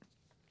note.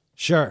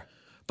 Sure.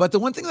 But the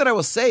one thing that I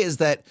will say is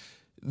that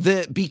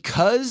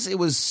because it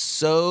was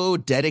so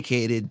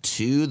dedicated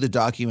to the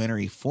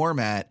documentary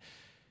format,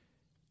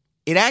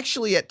 it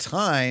actually at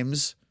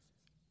times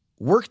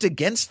worked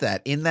against that,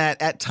 in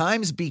that at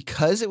times,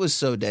 because it was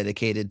so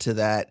dedicated to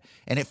that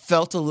and it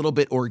felt a little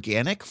bit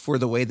organic for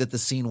the way that the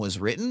scene was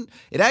written,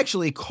 it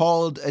actually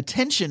called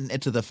attention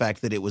to the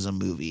fact that it was a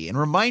movie and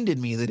reminded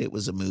me that it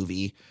was a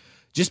movie,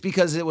 just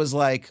because it was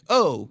like,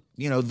 oh,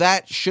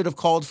 that should have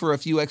called for a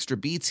few extra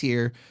beats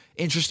here.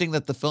 Interesting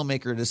that the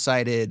filmmaker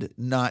decided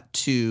not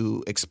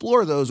to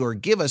explore those or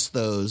give us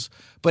those.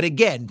 But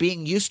again,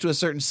 being used to a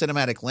certain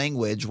cinematic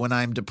language, when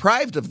I'm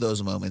deprived of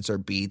those moments or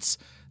beats,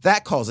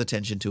 that calls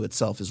attention to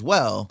itself as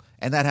well.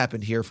 And that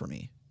happened here for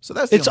me. So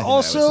that's the It's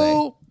only thing that I would say.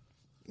 also,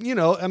 you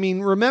know, I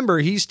mean, remember,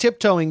 he's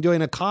tiptoeing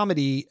doing a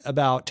comedy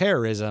about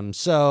terrorism.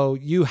 So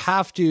you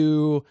have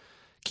to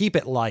keep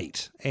it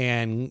light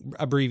and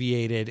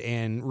abbreviated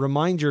and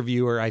remind your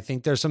viewer. I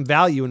think there's some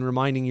value in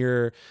reminding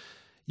your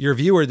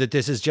viewer that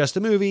this is just a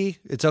movie.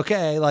 It's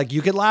okay. Like,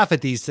 you could laugh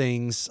at these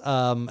things.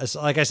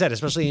 Like I said,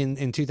 especially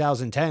in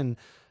 2010,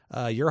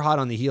 you're hot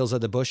on the heels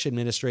of the Bush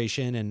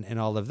administration and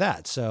all of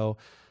that. So,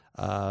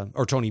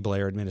 or Tony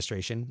Blair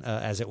administration,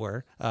 as it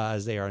were,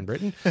 as they are in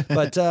Britain.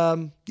 But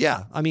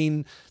yeah, I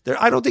mean,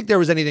 I don't think there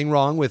was anything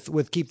wrong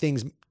with keeping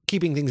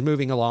things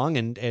moving along,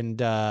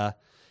 and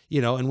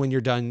you know, and when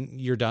you're done,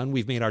 you're done.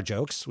 We've made our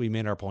jokes, we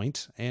made our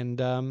point, and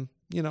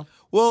you know.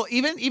 Well,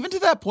 even to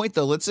that point,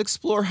 though, let's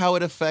explore how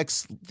it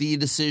affects the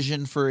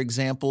decision, for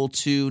example,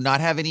 to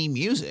not have any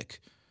music.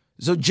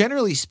 So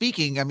generally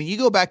speaking, I mean, you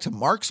go back to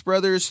Marx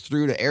Brothers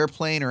through to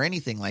Airplane or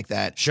anything like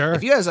that. Sure.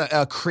 If you have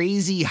a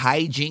crazy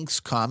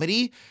hijinks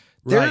comedy,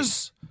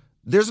 there's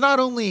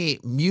not only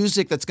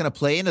music that's going to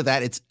play into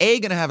that, it's A,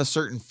 going to have a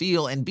certain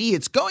feel, and B,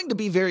 it's going to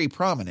be very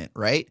prominent,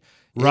 right?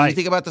 Right. You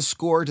think about the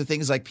score to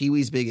things like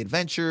Pee-wee's Big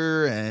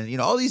Adventure and, you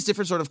know, all these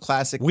different sort of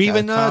classic We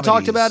even talked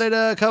comedies. about it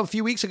a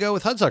few weeks ago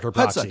with Hudsucker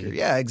Proxy. Hudsucker,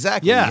 yeah,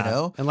 exactly. Yeah, You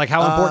know? and like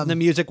how important the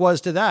music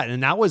was to that.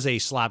 And that was a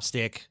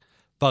slapstick,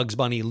 Bugs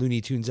Bunny,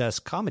 Looney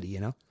Tunes-esque comedy, you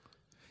know?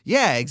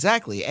 Yeah,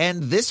 exactly.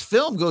 And this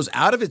film goes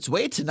out of its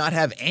way to not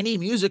have any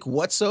music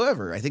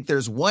whatsoever. I think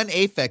there's one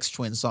Aphex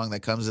Twin song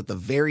that comes at the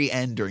very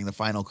end during the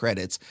final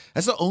credits.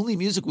 That's the only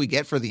music we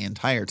get for the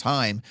entire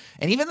time.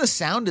 And even the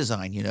sound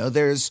design, you know,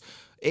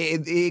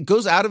 it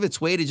goes out of its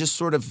way to just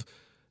sort of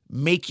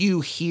make you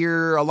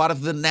hear a lot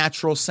of the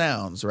natural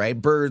sounds, right?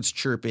 Birds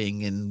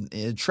chirping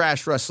and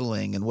trash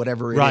rustling and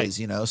whatever it is,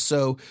 you know?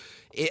 So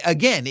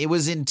again, it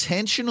was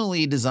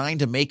intentionally designed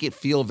to make it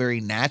feel very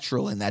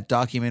natural in that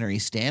documentary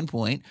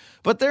standpoint.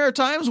 But there are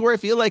times where I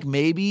feel like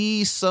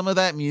maybe some of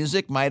that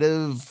music might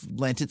have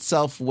lent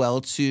itself well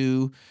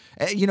to,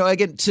 you know,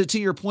 again, to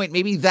your point,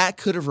 maybe that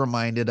could have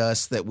reminded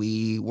us that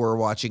we were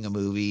watching a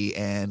movie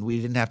and we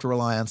didn't have to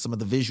rely on some of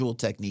the visual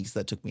techniques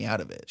that took me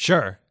out of it.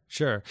 Sure.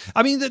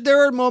 I mean,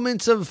 there are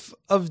moments of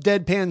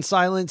deadpan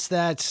silence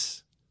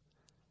that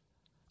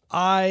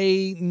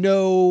I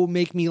know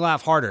make me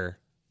laugh harder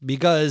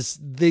because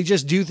they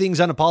just do things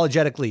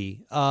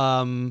unapologetically.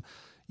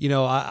 You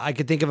know, I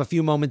could think of a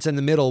few moments in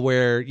the middle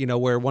where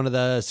one of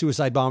the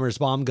suicide bombers'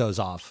 bomb goes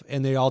off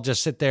and they all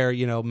just sit there,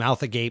 you know,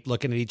 mouth agape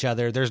looking at each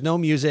other. There's no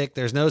music.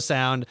 There's no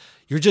sound.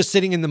 You're just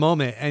sitting in the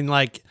moment. And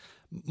like,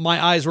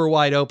 my eyes were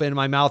wide open.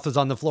 My mouth was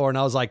on the floor and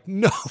I was like,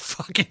 no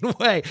fucking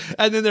way.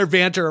 And then their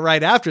banter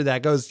right after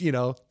that goes, you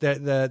know,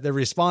 the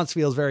response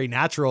feels very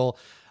natural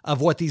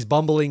of what these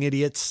bumbling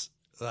idiots,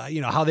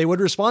 you know, how they would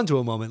respond to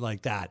a moment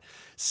like that.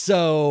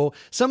 So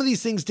some of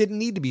these things didn't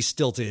need to be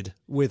stilted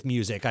with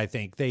music. I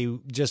think they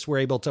just were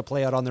able to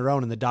play out on their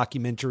own, and the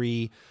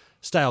documentary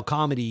style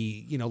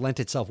comedy, you know, lent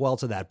itself well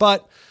to that.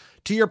 But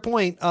to your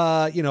point,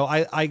 you know,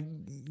 I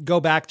go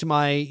back to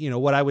my, you know,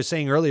 what I was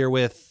saying earlier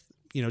with,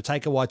 you know,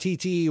 Taika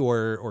Waititi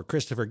or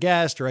Christopher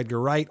Guest or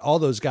Edgar Wright. All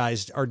those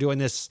guys are doing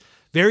this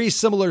very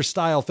similar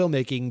style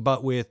filmmaking,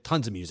 but with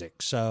tons of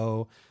music.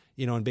 So,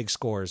 you know, and big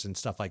scores and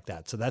stuff like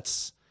that. So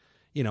that's,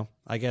 you know,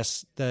 I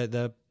guess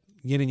the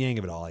yin and yang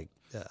of it all.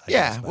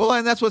 Well,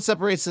 and that's what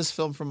separates this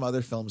film from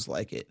other films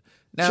like it.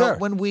 Now,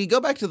 when we go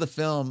back to the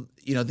film,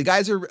 you know, the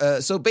guys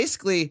are, so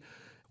basically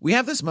we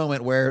have this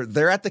moment where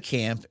they're at the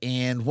camp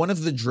and one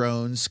of the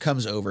drones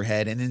comes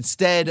overhead, and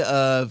instead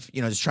of,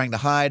 you know, just trying to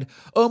hide,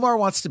 Omar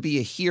wants to be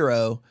a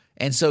hero.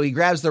 And so he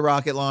grabs the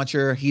rocket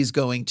launcher. He's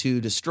going to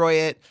destroy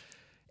it,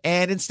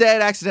 and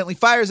instead accidentally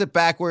fires it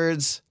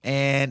backwards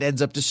and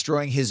ends up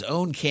destroying his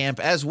own camp,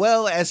 as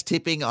well as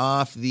tipping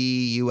off the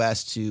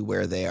U.S. to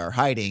where they are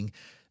hiding.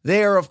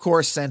 They are, of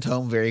course, sent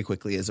home very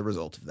quickly as a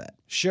result of that.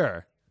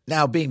 Sure.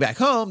 Now, being back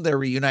home, they're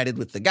reunited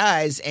with the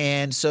guys,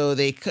 and so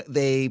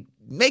they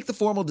make the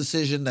formal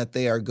decision that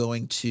they are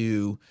going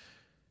to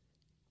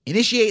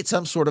initiate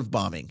some sort of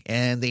bombing,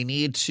 and they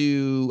need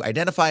to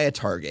identify a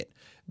target.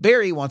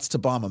 Barry wants to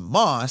bomb a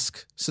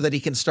mosque so that he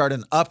can start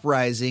an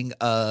uprising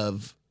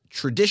of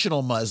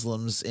traditional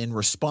Muslims in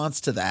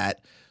response to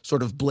that,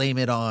 sort of blame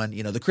it on,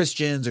 you know, the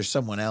Christians or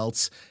someone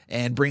else,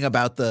 and bring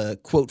about the,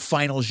 quote,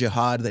 final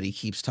jihad that he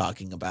keeps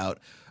talking about.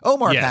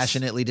 Omar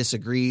passionately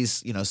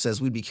disagrees, you know,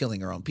 says we'd be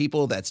killing our own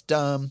people. That's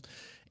dumb.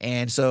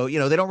 And so, you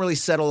know, they don't really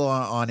settle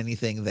on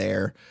anything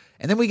there.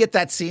 And then we get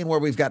that scene where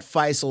we've got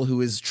Faisal,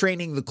 who is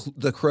training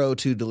the crow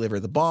to deliver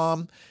the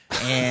bomb.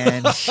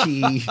 And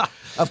he,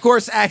 of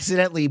course,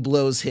 accidentally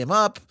blows him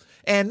up.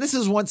 And this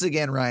is once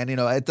again, Ryan, you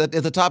know, at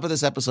the top of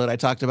this episode, I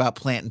talked about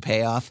plant and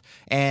payoff.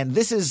 And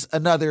this is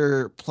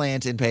another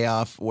plant and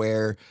payoff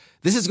where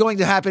this is going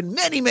to happen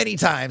many, many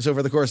times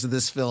over the course of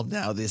this film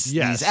now, these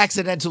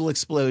accidental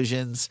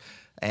explosions.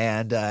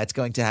 And it's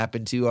going to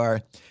happen to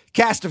our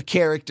cast of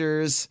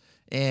characters.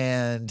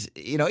 And,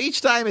 you know,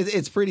 each time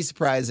it's pretty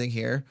surprising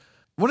here.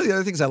 One of the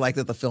other things I like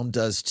that the film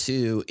does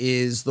too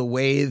is the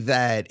way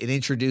that it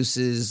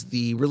introduces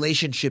the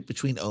relationship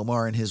between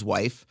Omar and his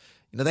wife.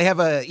 You know, they have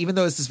even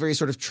though it's this very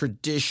sort of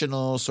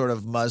traditional sort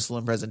of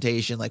Muslim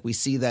presentation, like we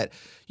see that,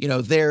 you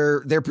know,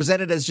 they're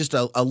presented as just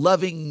a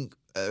loving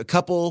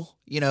couple,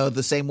 you know,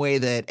 the same way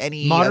that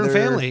any modern other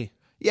family.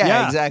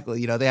 Yeah,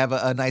 exactly. You know, they have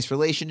a nice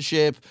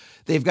relationship.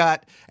 They've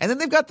got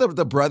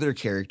the brother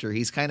character.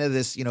 He's kind of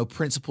this, you know,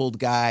 principled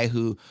guy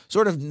who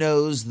sort of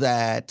knows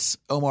that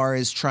Omar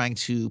is trying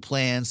to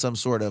plan some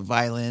sort of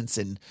violence.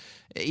 And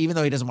even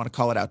though he doesn't want to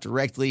call it out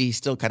directly, he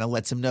still kind of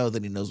lets him know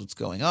that he knows what's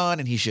going on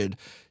and he should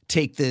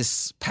take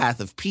this path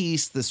of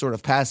peace, this sort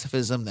of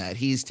pacifism that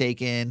he's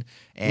taken.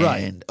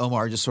 And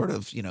Omar just sort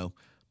of, you know,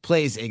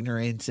 plays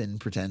ignorant and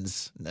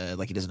pretends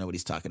like he doesn't know what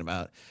he's talking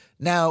about.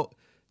 Now,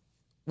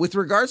 with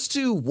regards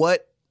to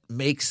what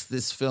makes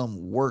this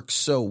film work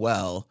so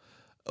well,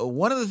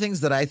 one of the things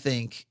that I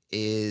think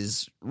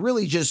is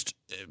really just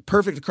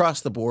perfect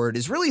across the board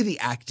is really the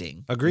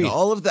acting. Agreed. You know,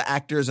 all of the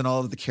actors and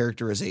all of the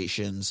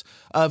characterizations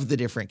of the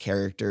different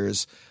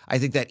characters. I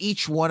think that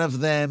each one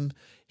of them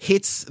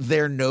hits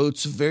their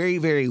notes very,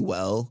 very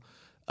well.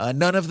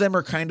 None of them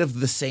are kind of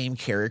the same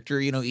character.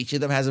 You know, each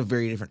of them has a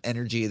very different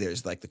energy.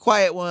 There's like the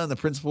quiet one, the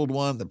principled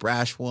one, the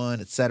brash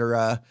one,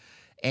 etc.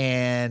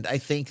 And I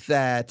think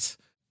that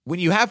when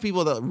you have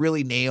people that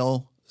really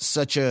nail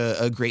such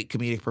a great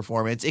comedic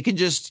performance, it can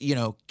just, you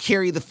know,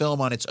 carry the film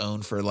on its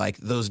own for like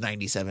those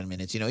 97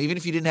 minutes. You know, even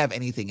if you didn't have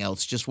anything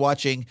else, just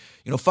watching,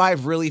 you know,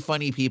 5 really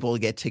funny people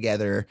get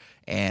together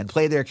and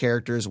play their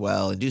characters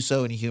well and do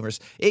so in humorous,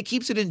 it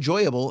keeps it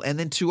enjoyable. And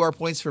then to our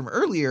points from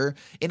earlier,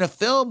 in a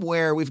film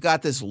where we've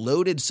got this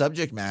loaded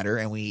subject matter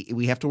and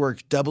we have to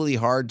work doubly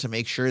hard to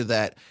make sure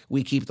that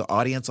we keep the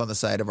audience on the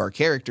side of our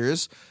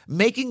characters,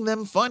 making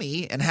them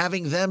funny and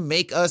having them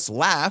make us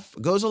laugh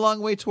goes a long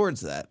way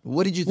towards that.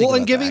 What did you think? Well,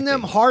 and about giving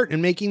them heart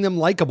and making them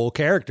likable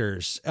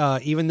characters,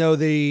 even though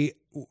they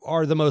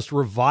are the most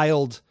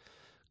reviled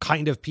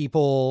kind of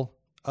people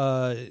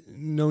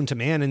known to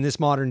man in this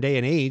modern day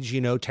and age,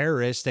 you know,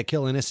 terrorists that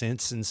kill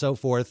innocents and so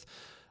forth,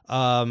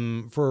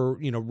 for,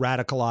 you know,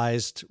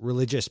 radicalized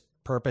religious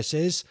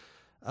purposes.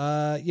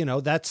 You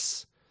know,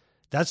 that's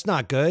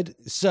not good.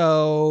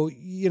 So,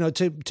 you know,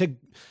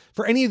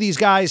 for any of these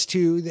guys,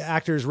 to the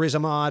actors Riz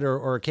Ahmed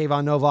or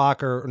Kayvon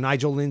Novak or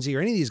Nigel Lindsay or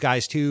any of these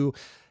guys to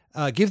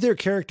give their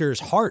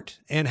characters heart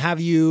and have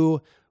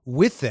you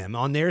with them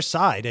on their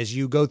side as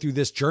you go through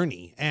this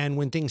journey. And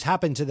when things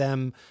happen to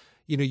them,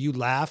 you know, you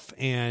laugh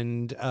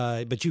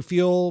but you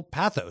feel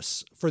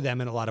pathos for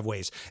them in a lot of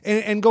ways.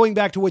 And going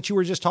back to what you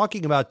were just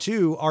talking about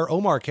too, our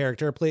Omar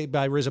character played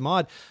by Riz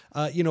Ahmed,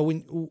 you know,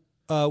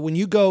 when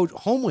you go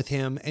home with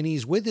him and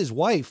he's with his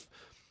wife,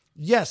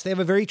 yes, they have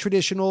a very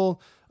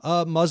traditional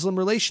Muslim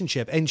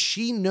relationship, and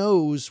she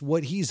knows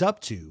what he's up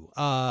to.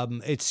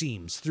 It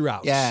seems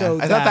throughout. Yeah, so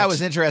I thought that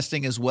was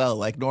interesting as well.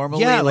 Like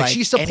normally, yeah, like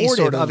she's supportive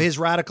sort of his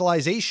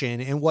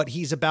radicalization and what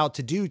he's about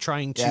to do,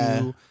 trying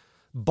to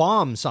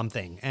bomb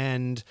something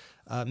and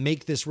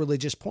make this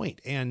religious point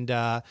and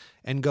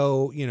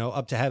go, you know,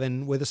 up to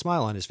heaven with a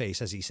smile on his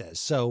face, as he says.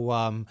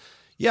 So,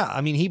 yeah, I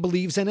mean, he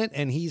believes in it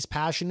and he's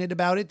passionate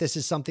about it. This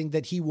is something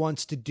that he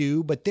wants to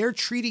do, but they're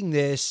treating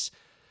this,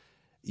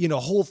 you know,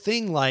 whole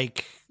thing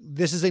like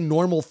this is a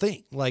normal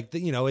thing. Like,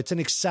 you know, it's an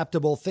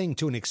acceptable thing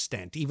to an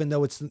extent, even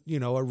though it's, you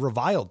know, a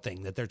reviled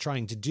thing that they're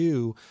trying to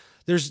do.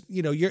 There's,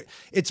 you know,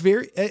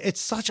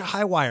 it's such a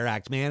high wire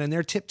act, man, and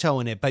they're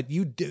tiptoeing it, but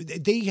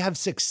they have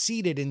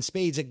succeeded in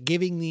spades at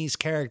giving these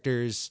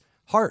characters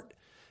heart.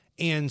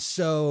 And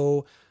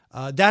so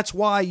that's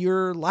why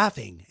you're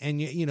laughing, and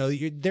you know,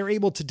 they're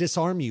able to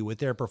disarm you with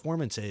their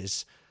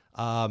performances.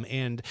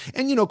 And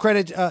you know,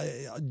 credit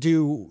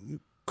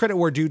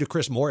where due to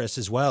Chris Morris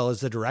as well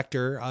as the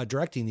director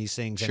directing these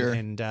things. Sure.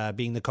 and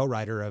being the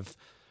co-writer of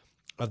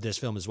this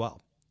film as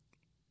well.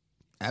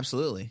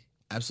 Absolutely.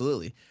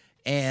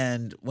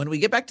 And when we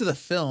get back to the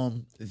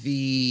film,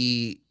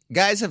 the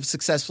guys have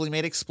successfully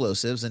made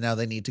explosives and now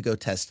they need to go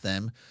test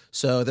them.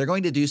 So they're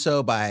going to do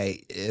so by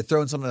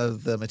throwing some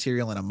of the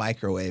material in a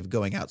microwave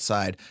going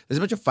outside. There's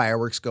a bunch of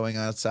fireworks going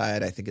on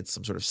outside. I think it's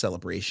some sort of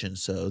celebration.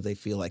 So they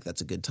feel like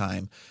that's a good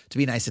time to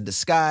be nice and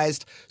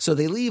disguised. So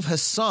they leave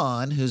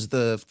Hassan, who's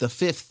the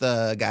fifth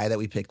guy that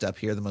we picked up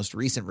here, the most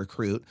recent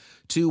recruit,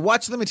 to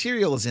watch the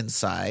materials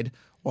inside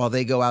while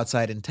they go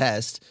outside and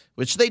test,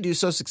 which they do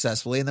so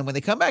successfully. And then when they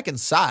come back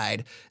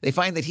inside, they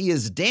find that he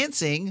is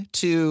dancing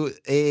to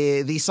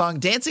the song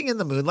Dancing in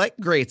the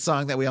Moonlight, great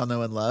song that we all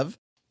know and love,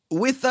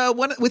 with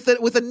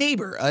a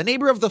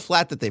neighbor of the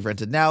flat that they've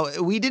rented. Now,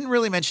 we didn't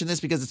really mention this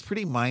because it's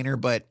pretty minor,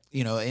 but,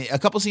 you know, a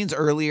couple scenes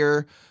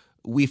earlier,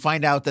 we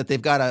find out that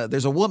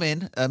there's a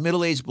woman, a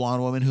middle-aged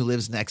blonde woman who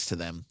lives next to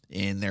them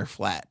in their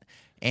flat.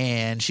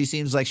 And she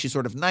seems like she's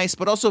sort of nice,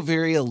 but also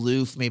very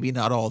aloof, maybe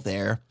not all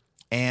there.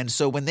 And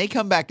so when they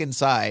come back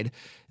inside,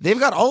 they've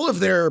got all of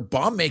their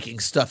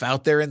bomb-making stuff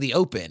out there in the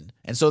open.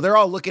 And so they're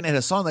all looking at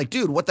Hassan like,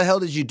 dude, what the hell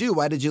did you do?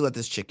 Why did you let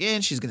this chick in?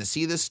 She's going to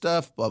see this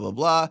stuff, blah, blah,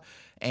 blah.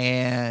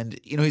 And,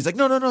 you know, he's like,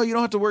 no, you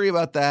don't have to worry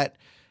about that.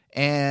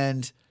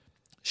 And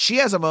she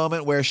has a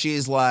moment where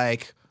she's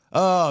like,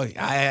 oh,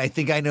 I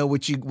think I know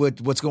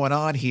what's going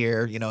on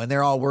here, and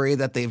they're all worried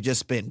that they've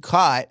just been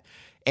caught.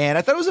 And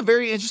I thought it was a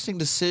very interesting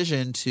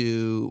decision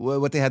to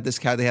what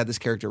how they had this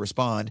character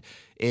respond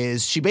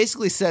is she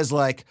basically says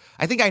like,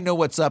 I think I know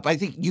what's up. I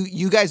think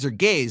you guys are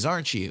gays,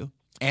 aren't you?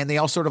 And they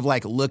all sort of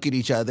like look at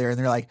each other and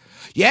they're like,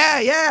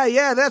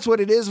 yeah, that's what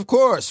it is. Of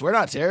course, we're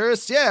not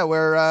terrorists. Yeah,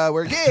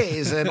 we're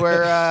gays and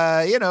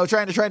we're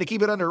trying to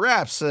keep it under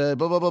wraps. Blah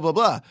blah blah blah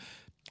blah.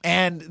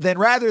 And then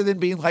rather than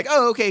being like,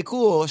 oh, okay,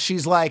 cool,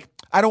 she's like,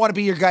 I don't want to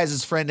be your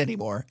guys' friend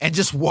anymore, and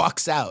just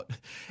walks out.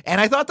 And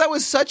I thought that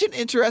was such an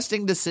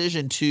interesting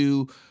decision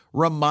to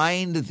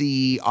remind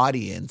the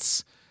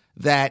audience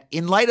that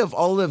in light of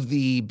all of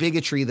the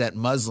bigotry that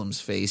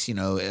Muslims face,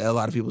 a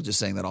lot of people just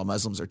saying that all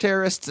Muslims are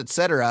terrorists,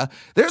 etc.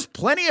 There's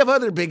plenty of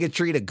other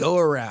bigotry to go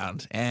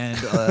around. And,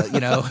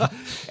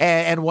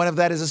 and one of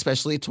that is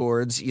especially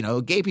towards,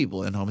 gay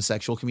people and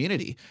homosexual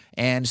community.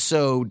 And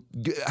so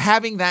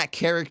having that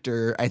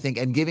character, I think,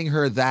 and giving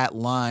her that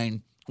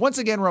line once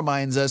again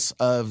reminds us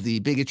of the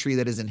bigotry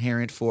that is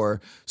inherent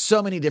for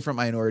so many different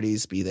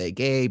minorities, be they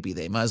gay, be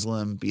they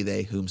Muslim, be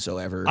they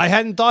whomsoever. I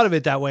hadn't thought of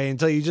it that way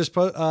until you just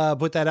put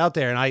that out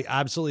there, and I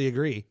absolutely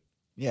agree.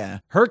 Yeah.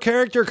 Her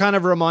character kind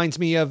of reminds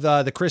me of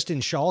the Kristen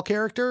Schaal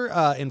character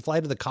in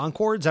Flight of the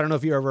Conchords. I don't know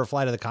if you're ever a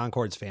Flight of the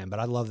Conchords fan, but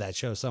I love that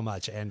show so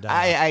much. And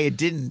I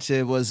didn't.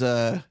 It was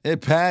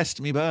it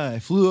passed me by,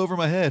 flew over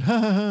my head.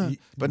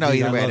 But no,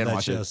 either way, I didn't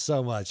watch it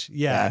so much.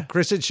 Yeah.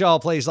 Kristen Schaal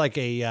plays like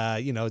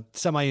a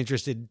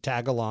semi-interested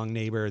tag-along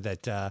neighbor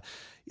that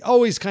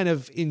always kind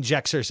of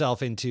injects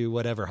herself into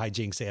whatever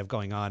hijinks they have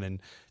going on, and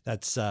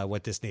that's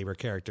what this neighbor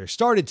character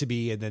started to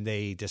be, and then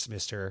they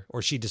dismissed her,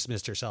 or she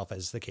dismissed herself,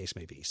 as the case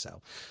may be.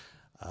 So,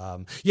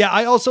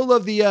 I also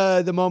love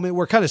the moment.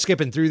 We're kind of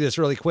skipping through this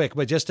really quick,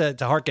 but just to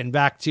harken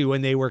back to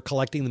when they were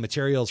collecting the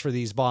materials for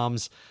these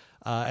bombs,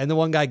 and the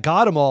one guy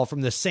got them all from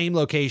the same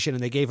location,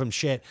 and they gave him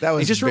shit. That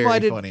was just very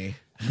funny.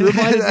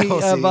 Reminded me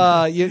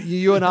of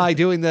you and I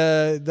doing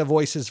the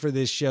voices for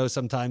this show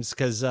sometimes,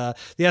 because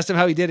they asked him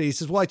how he did it. He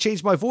says, well, I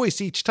changed my voice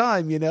each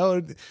time,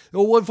 Well,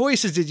 what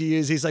voices did you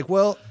use? He's like,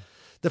 well,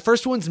 the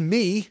first one's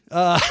me.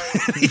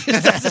 He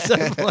just has his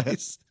own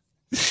voice.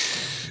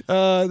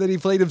 Then he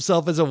played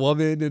himself as a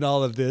woman and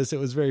all of this. It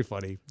was very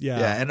funny. Yeah.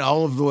 Yeah. And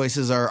all of the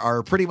voices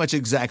are pretty much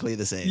exactly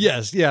the same.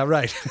 Yes. Yeah.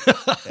 Right.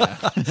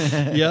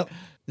 Yep.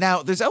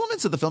 Now, there's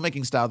elements of the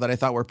filmmaking style that I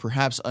thought were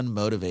perhaps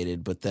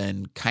unmotivated, but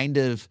then kind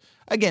of,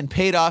 again,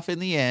 paid off in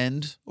the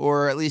end,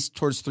 or at least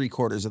towards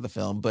 3/4 of the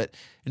film, but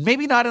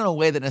maybe not in a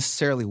way that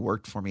necessarily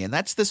worked for me. And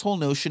that's this whole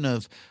notion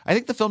of, I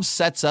think the film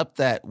sets up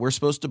that we're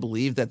supposed to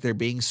believe that they're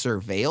being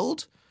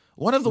surveilled.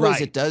 One of the ways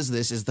it does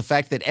this is the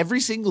fact that every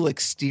single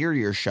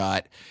exterior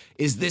shot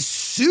is this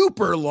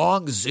super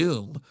long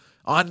zoom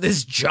on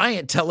this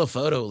giant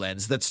telephoto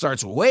lens that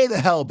starts way the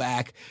hell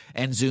back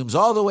and zooms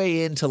all the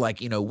way into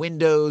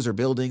windows or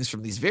buildings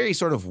from these very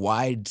sort of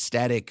wide,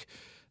 static,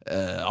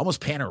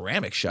 almost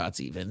panoramic shots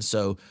even.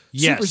 So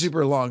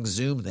super long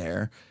zoom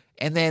there.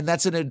 And then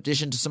that's in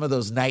addition to some of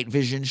those night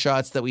vision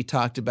shots that we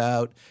talked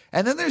about.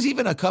 And then there's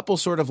even a couple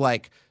sort of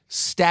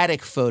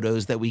static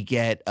photos that we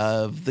get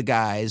of the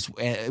guys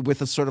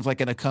with a sort of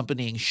an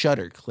accompanying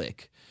shutter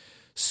click.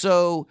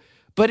 So,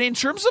 but in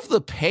terms of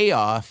the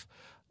payoff,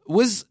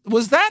 was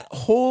that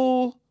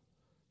whole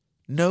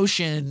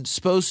notion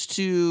supposed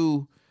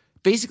to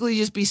basically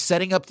just be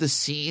setting up the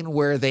scene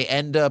where they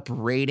end up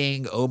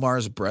raiding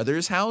Omar's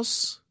brother's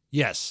house?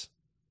 Yes.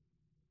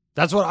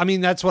 That's what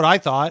I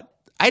thought.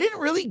 I didn't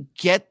really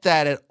get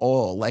that at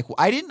all.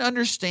 I didn't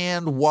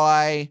understand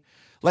why,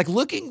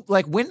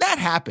 when that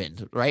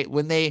happened, right?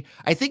 When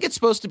I think it's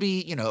supposed to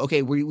be,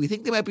 okay, we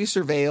think they might be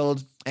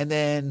surveilled, and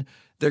then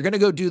they're going to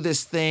go do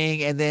this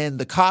thing, and then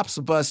the cops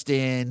bust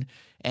in,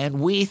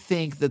 and we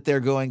think that they're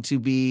going to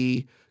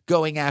be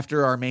going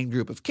after our main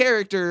group of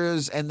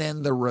characters. And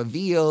then the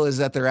reveal is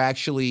that they're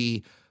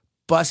actually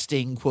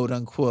busting, quote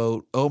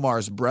unquote,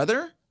 Omar's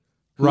brother,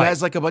 who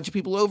has a bunch of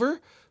people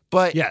over.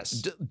 But yes.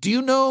 Do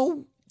you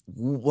know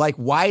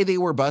why they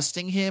were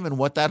busting him and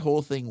what that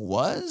whole thing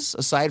was,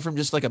 aside from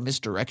just a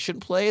misdirection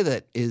play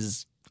that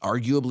is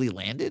arguably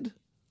landed?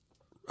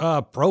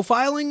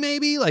 Profiling,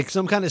 maybe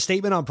some kind of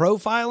statement on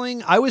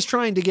profiling. I was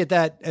trying to get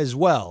that as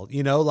well.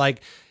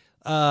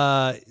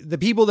 The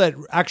people that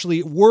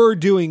actually were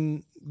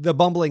doing the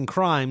bumbling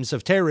crimes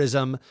of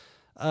terrorism,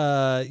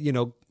 because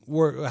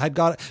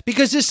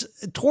this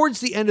towards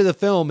the end of the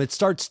film, it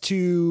starts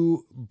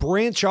to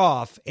branch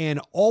off and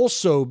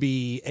also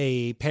be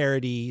a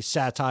parody,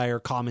 satire,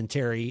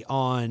 commentary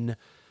on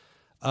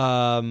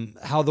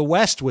how the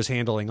West was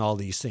handling all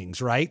these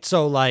things, right?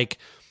 So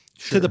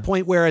to the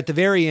point where at the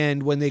very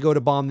end, when they go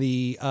to bomb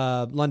the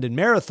London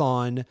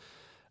Marathon,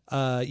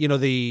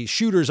 the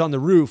shooters on the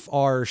roof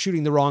are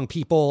shooting the wrong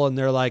people, and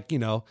they're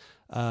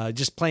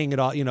just playing it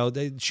all,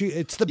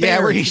 it's the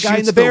bear, where he the guy in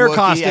shoots the bear the Wookiee. I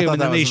costume, thought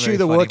and that then they was a shoot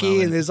the very funny Wookiee,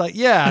 moment. and it's like,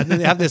 and then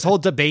they have this whole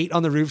debate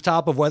on the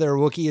rooftop of whether a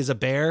Wookiee is a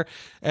bear,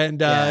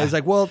 and it's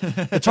like, well,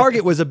 the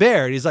target was a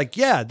bear, and he's like,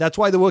 yeah, that's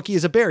why the Wookiee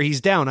is a bear.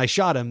 He's down. I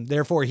shot him,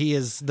 therefore he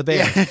is the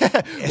bear.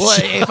 Well,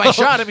 if I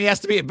shot him, he has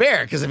to be a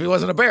bear, because if he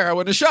wasn't a bear, I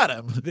wouldn't have shot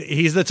him.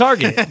 He's the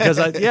target because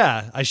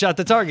I shot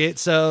the target,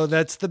 so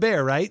that's the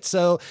bear, right?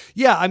 So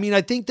yeah, I mean,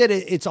 I think that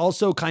it's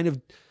also kind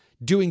of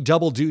doing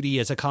double duty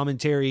as a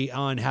commentary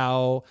on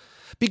how,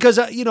 because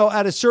at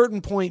a certain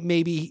point,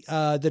 maybe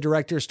the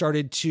director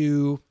started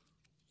to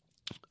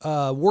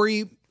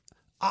worry.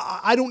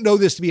 I don't know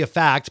this to be a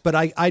fact, but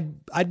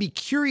I'd be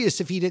curious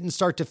if he didn't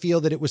start to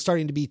feel that it was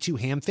starting to be too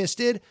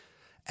ham-fisted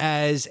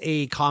as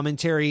a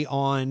commentary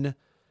on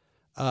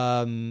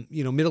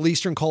Middle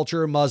Eastern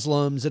culture,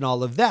 Muslims, and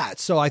all of that.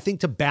 So I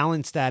think to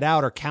balance that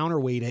out or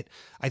counterweight it,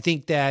 I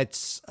think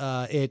that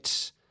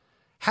it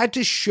had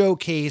to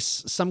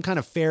showcase some kind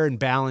of fair and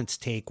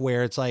balanced take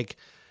where it's like,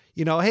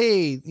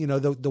 hey,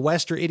 the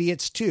West are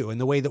idiots too,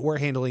 and the way that we're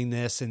handling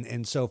this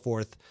and so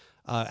forth,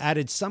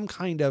 added some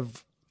kind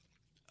of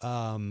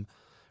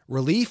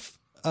relief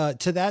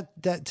to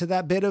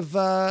that bit of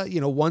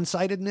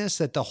one-sidedness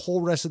that the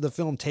whole rest of the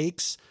film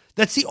takes.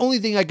 That's the only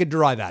thing I could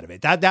derive out of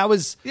it. That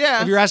was,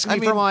 if you're asking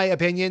me for my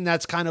opinion,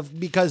 that's kind of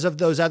because of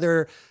those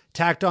other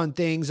tacked on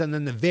things. And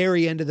then the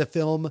very end of the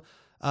film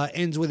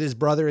ends with his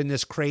brother in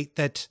this crate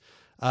that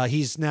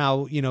he's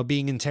now,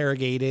 being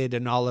interrogated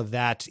and all of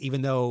that,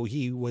 even though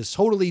he was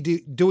totally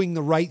doing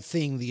the right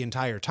thing the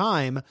entire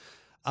time.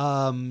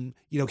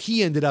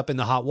 He ended up in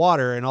the hot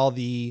water, and all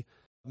the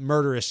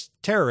murderous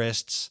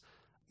terrorists,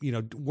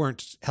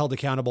 weren't held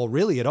accountable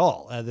really at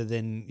all, other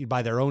than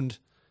by their own,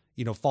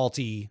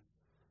 faulty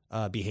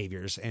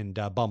behaviors and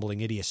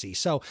bumbling idiocy.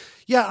 So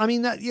yeah, I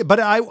mean but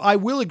I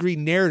will agree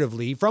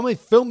narratively from a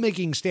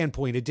filmmaking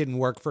standpoint, it didn't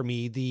work for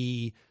me,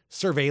 the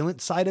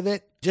surveillance side of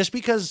it, just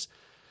because,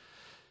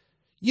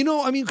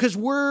 because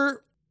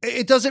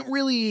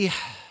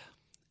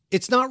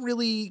it's not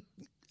really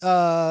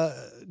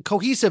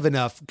cohesive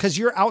enough because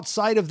you're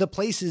outside of the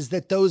places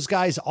that those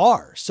guys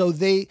are. So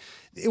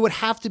it would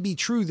have to be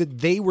true that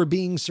they were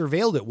being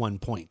surveilled at one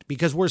point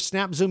because we're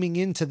snap zooming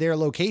into their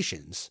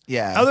locations.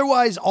 Yeah.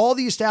 Otherwise, all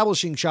the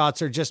establishing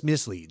shots are just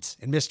misleads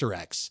and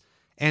misdirects,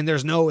 and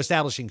there's no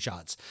establishing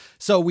shots.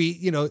 So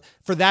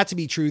for that to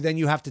be true, then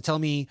you have to tell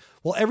me,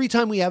 well, every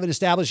time we have an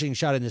establishing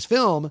shot in this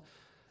film,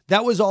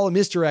 that was all a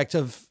misdirect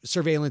of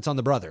surveillance on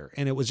the brother.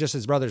 And it was just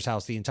his brother's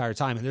house the entire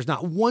time. And there's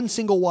not one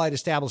single wide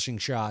establishing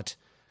shot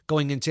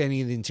going into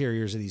any of the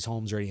interiors of these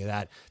homes or any of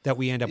that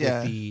we end up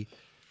with the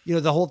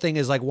whole thing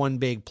is like one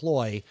big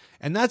ploy.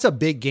 And that's a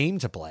big game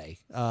to play,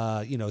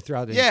 throughout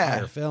the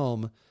entire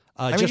film.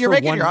 You're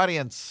making your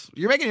audience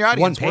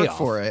work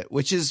for it,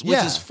 which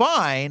is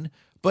fine.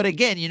 But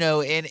again,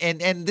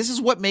 and this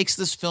is what makes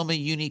this film a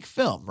unique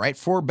film, right?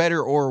 For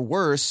better or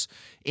worse,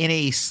 in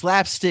a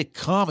slapstick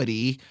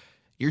comedy,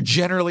 you're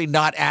generally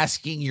not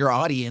asking your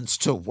audience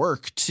to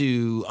work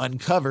to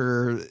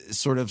uncover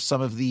sort of some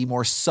of the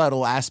more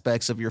subtle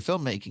aspects of your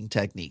filmmaking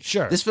technique.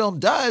 Sure. This film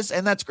does,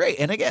 and that's great.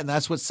 And again,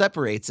 that's what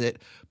separates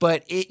it.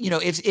 But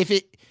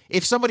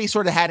if somebody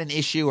sort of had an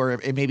issue or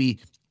it maybe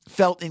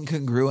felt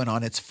incongruent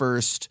on its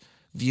first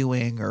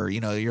viewing, or,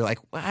 you're like,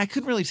 well, I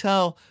couldn't really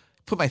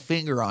put my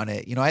finger on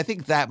it. I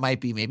think that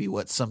might be maybe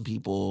what some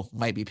people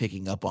might be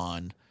picking up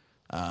on.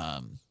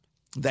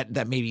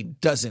 That maybe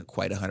doesn't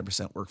quite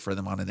 100% work for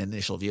them on an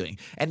initial viewing.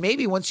 And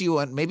maybe once you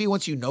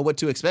know what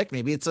to expect,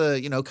 maybe it's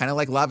a, kind of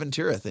like La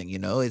Ventura thing,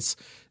 it's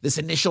this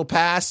initial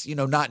pass,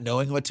 not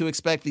knowing what to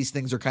expect. These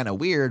things are kind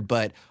of weird,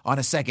 but on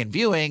a second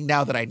viewing,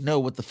 now that I know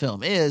what the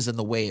film is and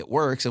the way it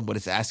works and what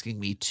it's asking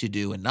me to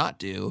do and not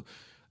do,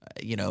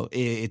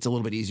 it's a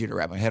little bit easier to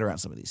wrap my head around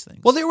some of these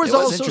things. Well, there was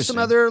also some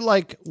other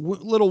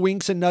little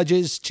winks and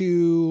nudges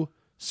to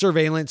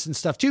surveillance and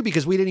stuff too,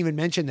 because we didn't even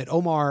mention that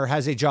Omar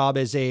has a job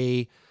as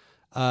a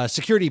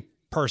security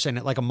person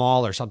at like a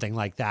mall or something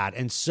like that.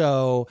 And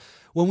so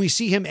when we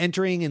see him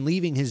entering and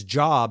leaving his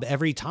job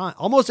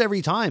almost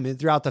every time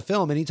throughout the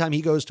film, anytime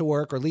he goes to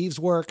work or leaves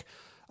work,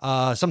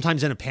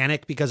 sometimes in a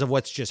panic because of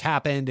what's just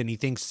happened and he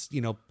thinks,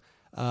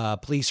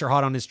 police are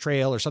hot on his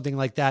trail or something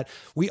like that.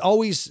 We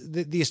always,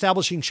 the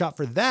establishing shot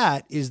for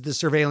that is the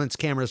surveillance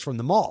cameras from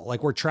the mall.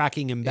 Like we're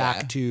tracking him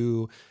back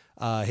to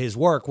his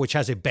work, which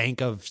has a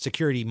bank of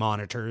security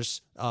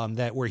monitors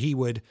where he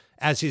would,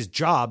 as his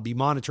job, be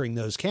monitoring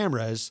those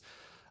cameras.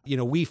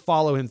 We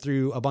follow him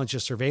through a bunch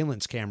of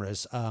surveillance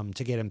cameras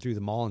to get him through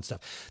the mall and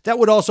stuff. That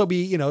would also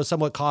be,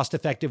 somewhat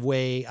cost-effective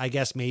way, I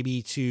guess,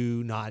 maybe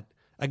to not,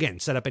 again,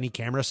 set up any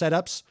camera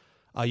setups.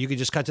 You could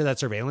just cut to that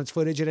surveillance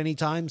footage at any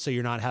time, so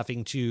you're not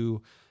having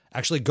to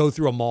actually go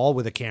through a mall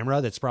with a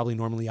camera that's probably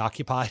normally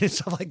occupied and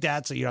stuff like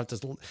that. So you don't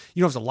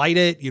have to light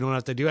it. You don't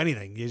have to do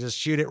anything. You just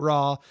shoot it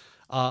raw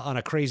on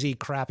a crazy,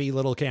 crappy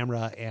little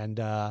camera and,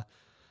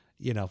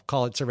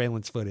 call it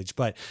surveillance footage.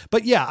 But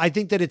yeah, I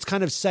think that it's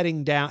kind of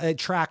setting down, it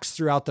tracks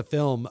throughout the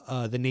film,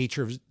 the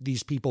nature of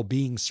these people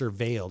being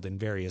surveilled in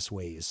various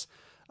ways.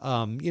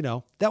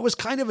 That was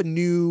kind of a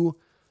new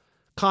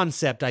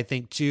concept, I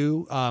think,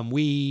 too.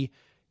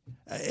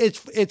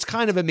 It's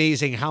kind of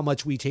amazing how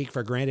much we take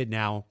for granted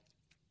now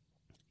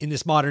in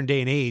this modern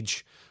day and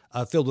age,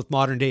 filled with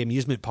modern day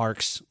amusement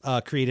parks,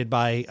 created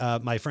by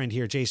my friend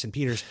here, Jason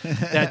Peters.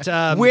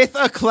 That with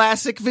a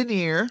classic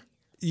veneer.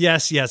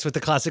 Yes, with the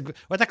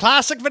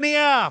classic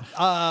veneer.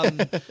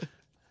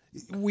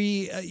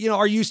 We,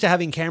 are used to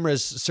having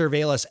cameras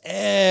surveil us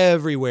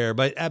everywhere,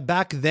 but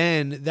back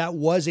then that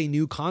was a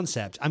new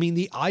concept. I mean,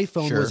 the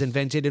iPhone was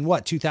invented in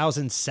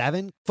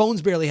 2007?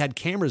 Phones barely had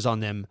cameras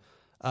on them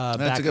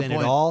back then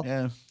at all.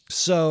 Yeah.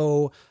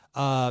 So,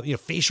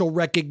 facial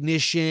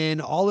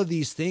recognition, all of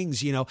these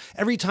things,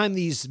 every time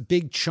these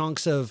big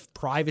chunks of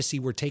privacy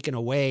were taken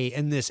away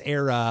in this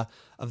era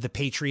of the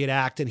Patriot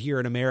Act and here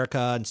in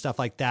America and stuff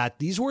like that,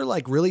 these were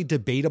like really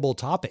debatable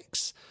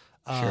topics.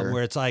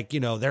 Where it's like,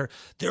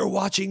 they're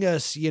watching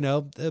us,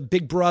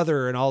 Big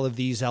Brother and all of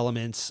these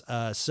elements.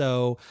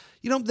 So,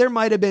 there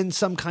might have been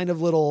some kind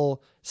of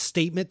little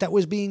statement that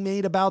was being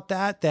made about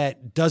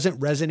that doesn't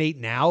resonate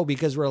now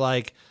because we're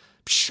like,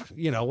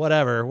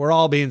 whatever. We're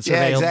all being surveilled.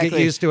 Yeah, exactly.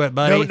 Get used to it,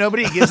 buddy.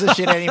 Nobody gives a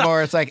shit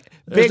anymore. It's like,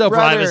 There's Big no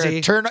Brother,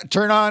 privacy. turn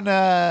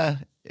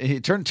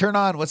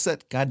on, what's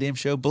that goddamn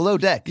show? Below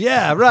Deck.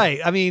 Yeah, right.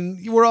 I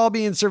mean, we're all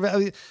being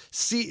surveilled.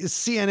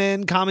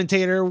 CNN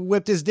commentator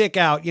whipped his dick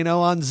out,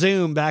 on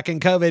Zoom back in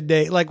COVID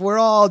day. Like, we're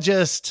all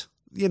just,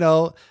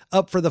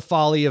 up for the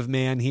folly of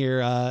man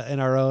here in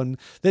our own.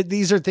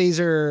 These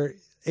are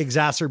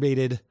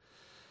exacerbated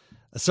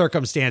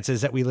circumstances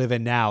that we live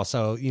in now.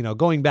 So,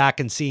 going back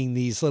and seeing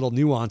these little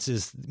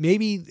nuances,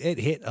 maybe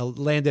it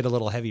landed a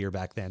little heavier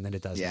back then than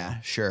it does now.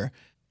 Yeah, sure.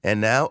 And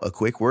now a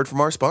quick word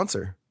from our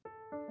sponsor.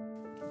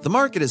 The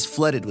market is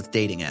flooded with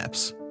dating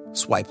apps.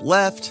 Swipe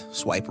left,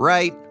 swipe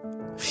right.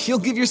 You'll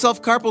give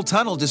yourself carpal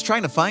tunnel just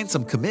trying to find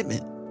some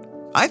commitment.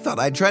 I thought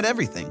I'd tried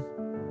everything.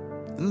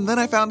 And then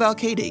I found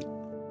Alkaidate.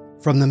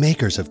 From the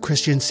makers of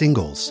Christian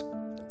Singles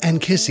and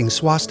Kissing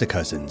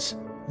Swastikasins,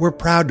 we're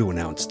proud to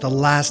announce the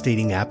last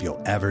dating app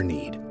you'll ever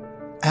need,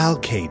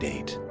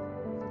 Alkaidate.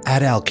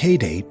 At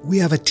Alkaidate, we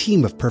have a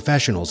team of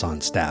professionals on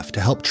staff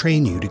to help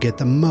train you to get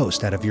the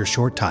most out of your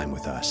short time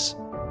with us.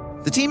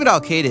 The team at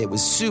Alkaidate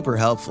was super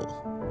helpful.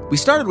 We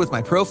started with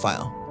my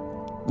profile.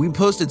 We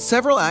posted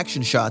several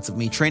action shots of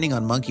me training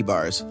on monkey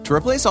bars to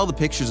replace all the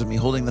pictures of me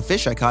holding the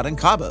fish I caught in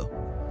Cabo.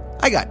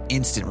 I got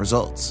instant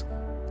results.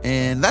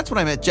 And that's when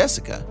I met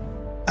Jessica.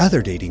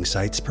 Other dating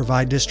sites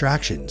provide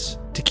distractions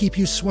to keep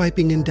you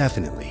swiping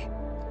indefinitely.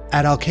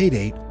 At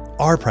Alkaidate,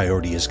 our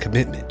priority is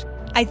commitment.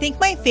 I think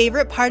my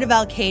favorite part of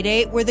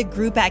Alkaidate were the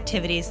group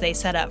activities they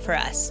set up for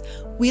us.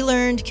 We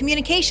learned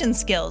communication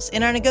skills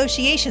in our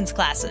negotiations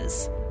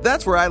classes.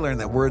 That's where I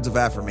learned that words of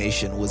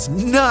affirmation was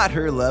not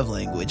her love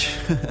language.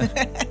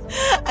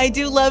 I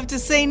do love to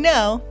say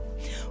no.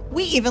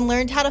 We even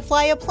learned how to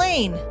fly a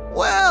plane.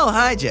 Well,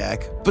 hi,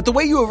 Jack. But the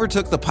way you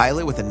overtook the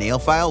pilot with a nail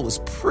file was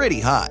pretty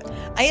hot.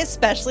 I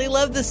especially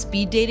love the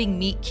speed dating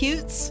meet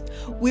cutes.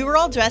 We were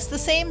all dressed the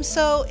same,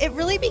 so it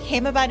really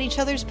became about each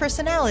other's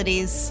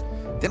personalities.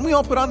 Then we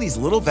all put on these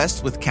little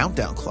vests with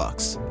countdown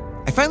clocks.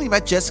 I finally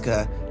met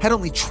Jessica, had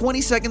only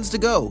 20 seconds to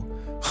go.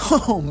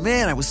 Oh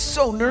man, I was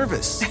so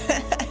nervous.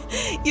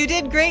 You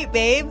did great,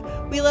 babe.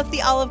 We left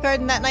the Olive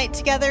Garden that night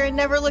together and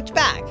never looked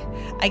back.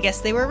 I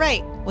guess they were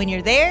right. When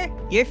you're there,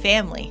 you're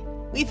family.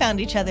 We found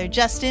each other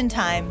just in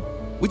time.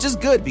 Which is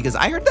good because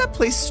I heard that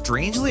place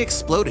strangely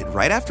exploded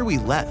right after we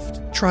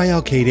left. Try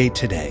Alkaidate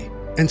today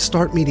and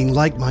start meeting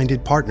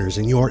like-minded partners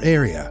in your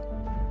area.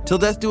 Till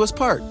death do us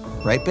part,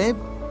 right, babe?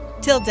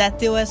 Till death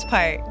do us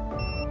part.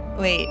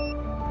 Wait,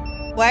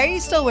 why are you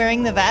still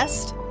wearing the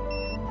vest?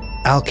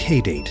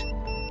 Alkaidate.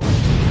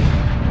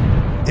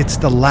 It's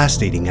the last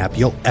dating app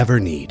you'll ever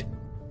need.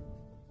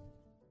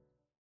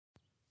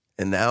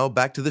 And now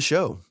back to the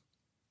show.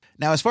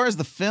 Now, as far as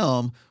the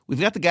film,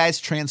 we've got the guys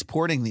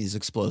transporting these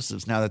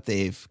explosives now that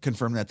they've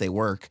confirmed that they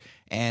work.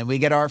 And we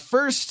get our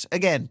first,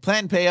 again,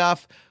 plan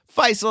payoff.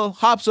 Faisal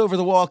hops over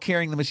the wall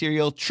carrying the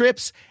material,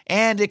 trips,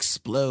 and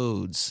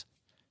explodes.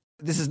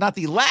 This is not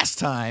the last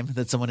time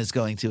that someone is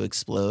going to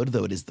explode,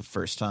 though it is the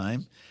first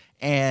time.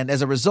 And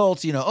as a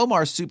result,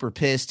 Omar's super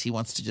pissed. He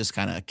wants to just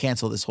kind of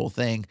cancel this whole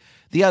thing.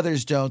 The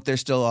others don't. They're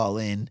still all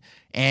in.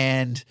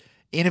 And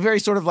in a very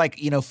sort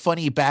of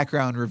funny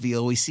background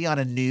reveal, we see on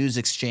a news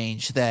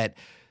exchange that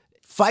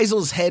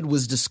Faisal's head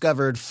was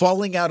discovered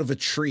falling out of a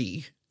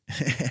tree,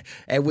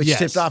 which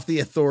tipped off the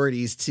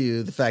authorities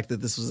to the fact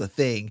that this was a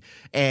thing.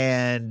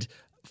 And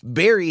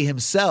Barry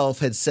himself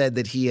had said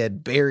that he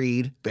had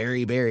Barry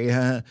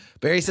said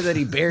that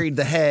he buried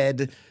the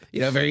head,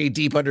 very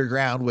deep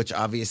underground, which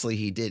obviously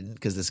he didn't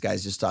because this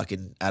guy's just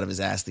talking out of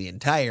his ass the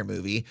entire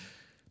movie.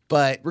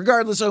 But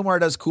regardless, Omar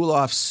does cool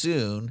off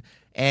soon.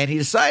 And he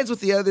decides with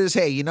the others,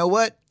 hey, you know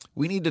what?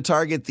 We need to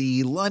target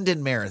the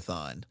London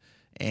Marathon.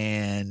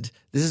 And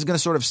this is going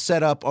to sort of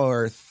set up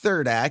our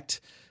third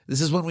act. This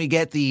is when we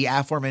get the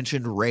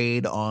aforementioned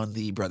raid on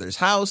the brother's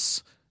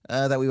house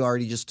that we've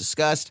already just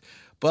discussed.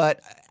 But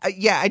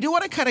I do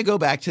want to kind of go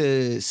back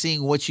to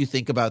seeing what you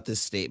think about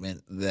this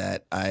statement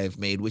that I've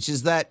made, which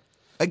is that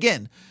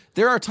again,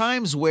 there are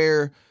times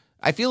where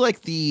I feel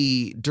like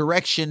the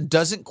direction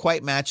doesn't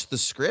quite match the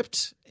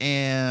script,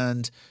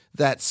 and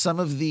that some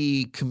of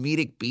the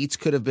comedic beats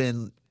could have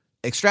been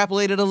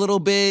extrapolated a little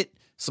bit.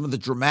 Some of the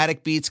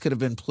dramatic beats could have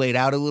been played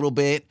out a little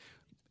bit.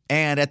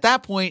 And at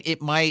that point,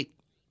 it might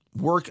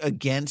work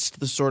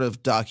against the sort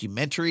of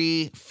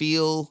documentary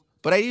feel.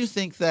 But I do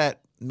think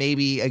that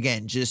maybe,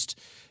 again, just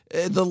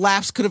the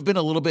laughs could have been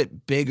a little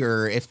bit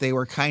bigger if they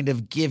were kind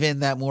of given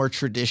that more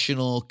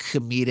traditional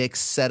comedic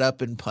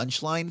setup and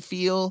punchline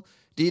feel.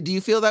 Do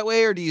you feel that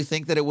way, or do you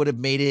think that it would have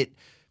made it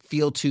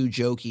feel too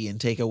jokey and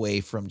take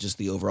away from just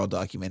the overall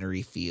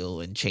documentary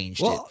feel and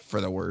changed it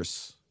for the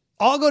worse?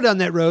 I'll go down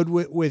that road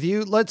with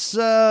you. Let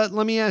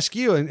me ask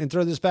you and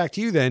throw this back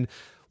to you then.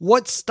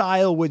 What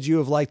style would you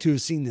have liked to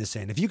have seen this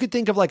in? If you could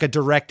think of like a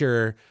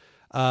director,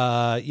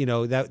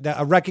 that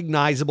a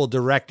recognizable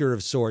director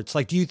of sorts,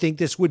 like, do you think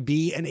this would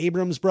be an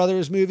Abrams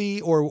Brothers movie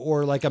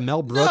or like a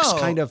Mel Brooks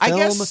kind of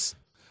film?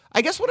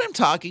 I guess what I'm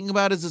talking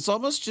about is it's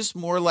almost just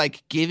more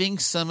like giving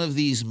some of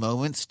these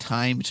moments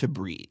time to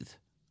breathe.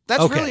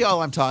 That's really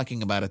all I'm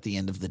talking about at the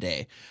end of the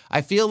day.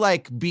 I feel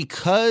like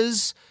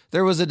because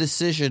there was a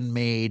decision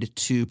made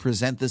to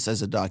present this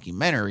as a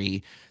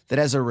documentary, that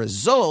as a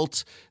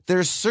result,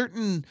 there's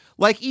certain,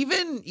 like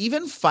even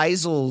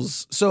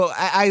Faisal's. So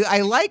I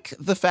like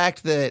the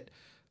fact that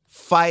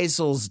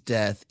Faisal's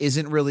death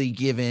isn't really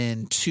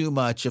given too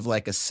much of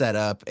like a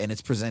setup and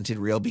it's presented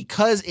real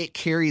because it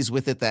carries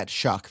with it that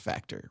shock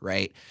factor,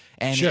 right?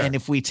 And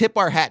if we tip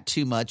our hat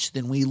too much,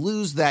 then we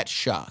lose that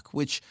shock,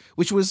 which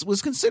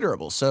was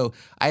considerable. So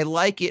I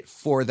like it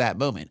for that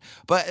moment.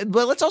 But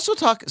let's also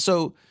talk.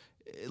 So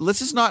let's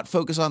just not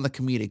focus on the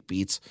comedic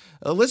beats.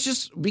 Let's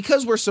just,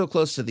 because we're so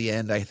close to the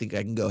end, I think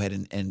I can go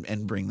ahead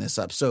and bring this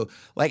up. So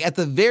like at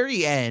the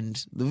very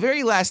end, the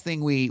very last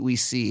thing we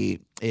see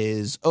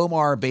is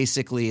Omar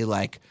basically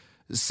like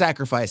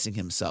sacrificing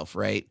himself,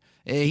 right?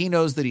 He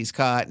knows that he's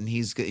caught and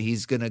he's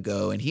going to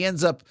go, and he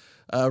ends up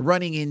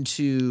running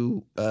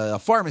into a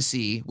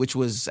pharmacy, which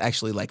was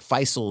actually like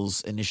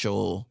Faisal's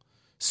initial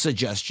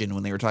suggestion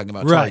when they were talking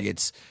about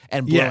targets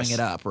and blowing it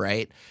up,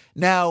 right?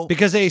 Now,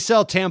 because they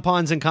sell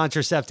tampons and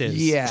contraceptives.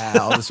 Yeah,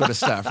 all this sort of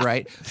stuff,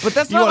 right? But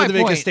that's not my point. You wanted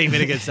to make a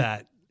statement against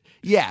that.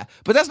 Yeah,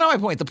 but that's not my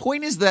point. The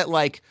point is that,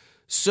 like,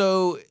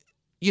 so,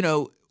 you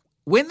know,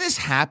 when this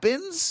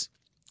happens,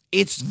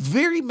 it's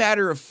very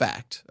matter of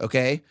fact,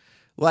 okay?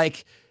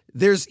 Like,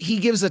 he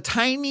gives a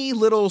tiny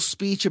little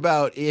speech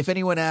about if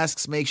anyone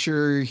asks, make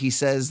sure he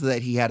says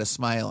that he had a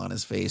smile on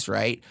his face,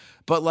 right?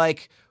 But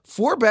like,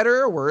 for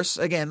better or worse,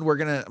 again,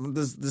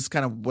 this is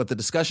kind of what the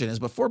discussion is,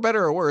 but for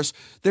better or worse,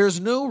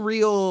 there's no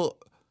real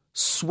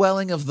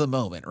swelling of the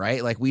moment,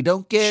 right? Like, we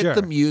don't get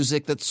the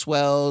music that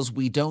swells.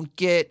 We don't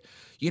get,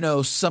 you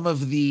know, some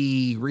of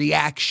the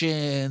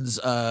reactions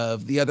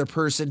of the other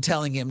person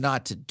telling him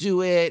not to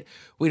do it.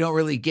 We don't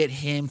really get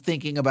him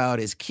thinking about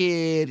his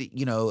kid,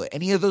 you know,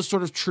 any of those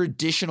sort of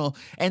traditional.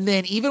 And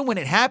then even when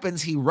it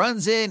happens, he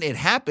runs in, it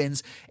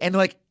happens. And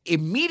like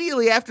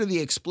immediately after the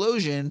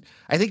explosion,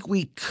 I think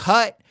we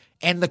cut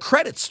and the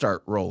credits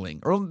start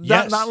rolling, or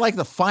not like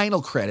the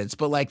final credits,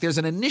 but like there's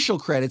an initial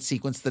credit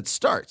sequence that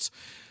starts.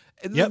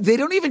 Yep. They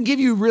don't even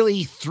give you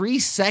really 3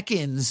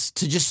 seconds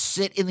to just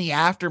sit in the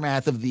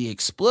aftermath of the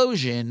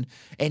explosion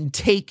and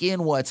take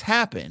in what's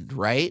happened,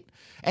 right?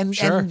 And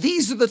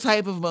these are the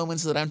type of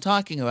moments that I'm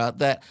talking about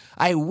that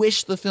I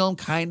wish the film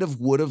kind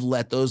of would have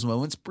let those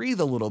moments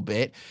breathe a little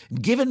bit,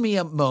 given me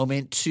a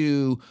moment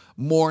to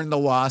mourn the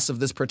loss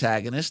of this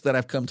protagonist that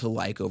I've come to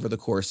like over the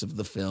course of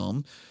the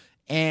film.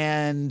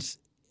 And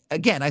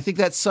again, I think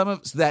that some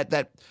of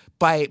that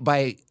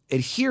by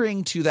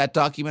adhering to that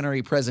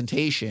documentary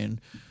presentation,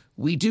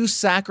 we do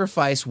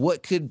sacrifice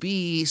what could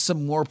be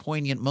some more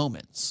poignant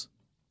moments.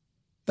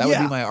 That would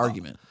be my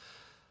argument.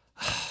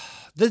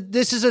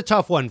 This is a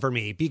tough one for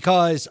me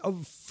because,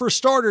 for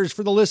starters,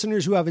 for the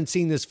listeners who haven't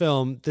seen this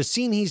film, the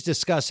scene he's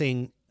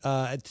discussing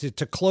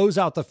to close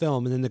out the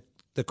film, and then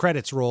the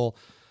credits roll,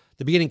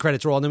 the beginning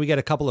credits roll, and then we get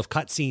a couple of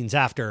cut scenes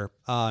after,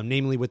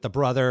 namely with the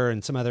brother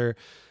and some other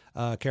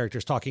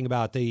characters talking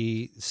about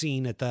the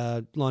scene at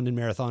the London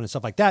Marathon and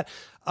stuff like that.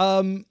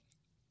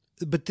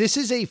 But this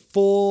is a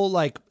full,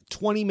 like,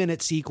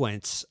 20-minute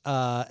sequence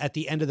at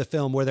the end of the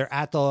film where they're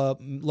at the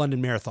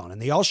London Marathon,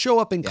 and they all show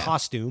up in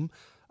costume.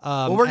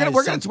 Well, we're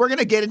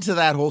gonna get into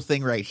that whole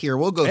thing right here.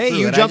 We'll go. Hey, through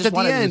you it. jumped at the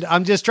end.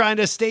 I'm just trying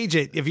to stage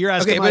it. If you're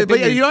asking, but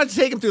you don't have to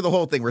take him through the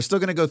whole thing. We're still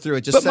gonna go through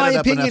it. But my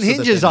opinion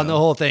hinges on the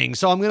whole thing,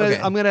 so I'm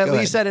gonna at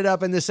least set it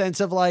up in the sense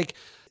of like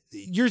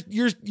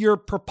you're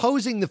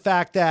proposing the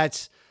fact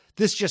that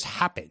this just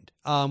happened.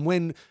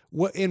 When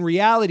in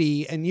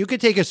reality, and you could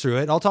take us through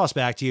it. I'll toss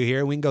back to you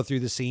here. We can go through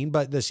the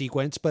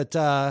sequence,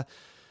 but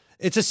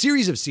it's a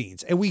series of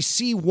scenes, and we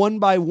see one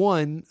by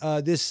one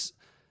this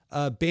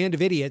band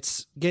of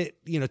idiots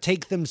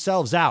take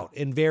themselves out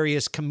in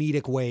various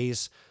comedic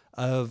ways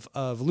of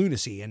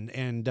lunacy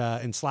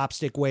and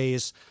slapstick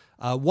ways.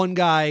 One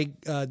guy,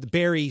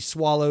 Barry,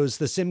 swallows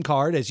the SIM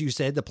card, as you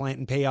said, the plant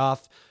and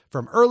payoff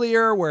from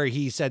earlier where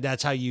he said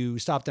that's how you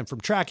stop them from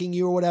tracking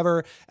you or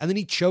whatever. And then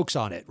he chokes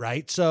on it,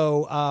 right?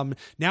 So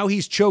now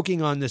he's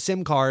choking on the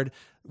SIM card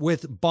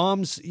with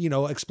bombs,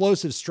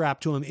 explosives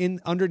strapped to him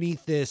in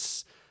underneath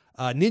this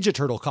Ninja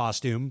Turtle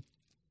costume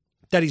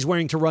that he's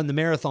wearing to run the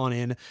marathon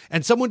in.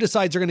 And someone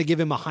decides they're going to give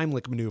him a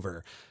Heimlich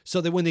maneuver.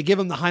 So that when they give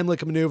him the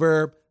Heimlich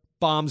maneuver,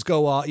 bombs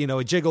go off,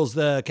 it jiggles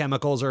the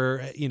chemicals or,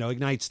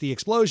 ignites the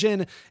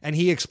explosion and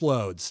he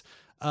explodes.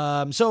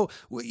 So,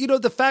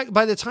 the fact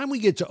by the time we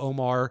get to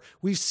Omar,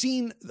 we've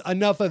seen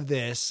enough of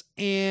this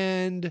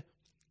and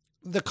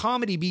the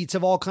comedy beats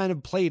have all kind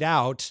of played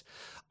out.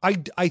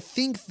 I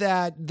think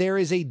that there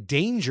is a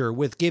danger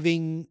with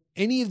giving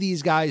any of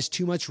these guys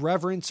too much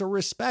reverence or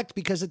respect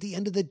because at the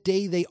end of the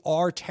day, they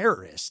are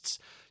terrorists.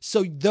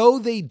 So though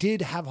they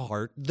did have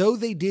heart, though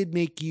they did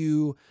make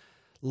you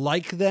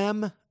like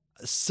them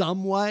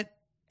somewhat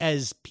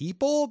as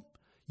people,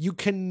 you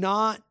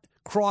cannot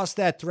cross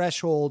that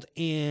threshold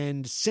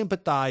and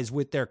sympathize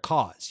with their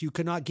cause. You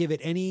cannot give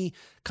it any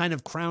kind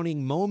of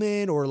crowning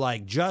moment or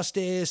like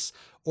justice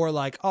or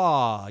like,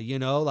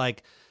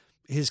 like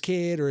his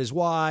kid or his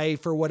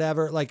wife or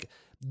whatever. Like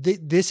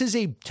this is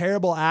a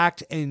terrible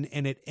act and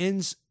it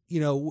ends,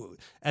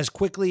 as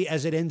quickly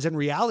as it ends in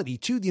reality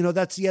too.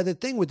 That's the other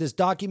thing with this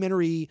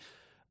documentary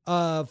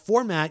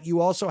format.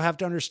 You also have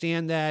to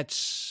understand that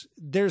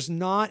there's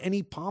not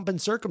any pomp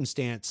and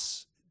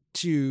circumstance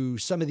to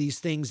some of these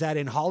things that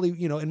in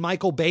Hollywood, in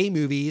Michael Bay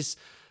movies,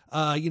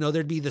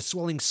 there'd be the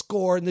swelling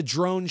score and the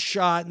drone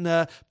shot and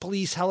the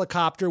police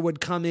helicopter would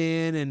come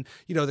in and,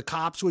 the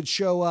cops would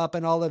show up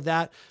and all of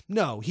that.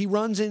 No, he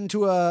runs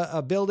into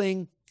a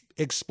building,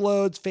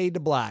 explodes, fade to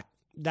black.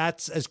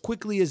 That's as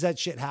quickly as that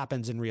shit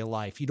happens in real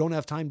life. You don't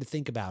have time to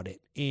think about it.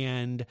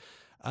 And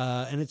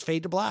it's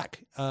fade to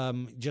black,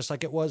 just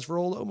like it was for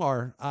old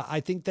Omar. I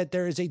think that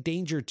there is a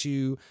danger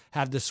to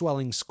have the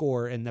swelling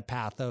score and the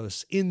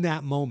pathos in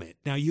that moment.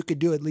 Now, you could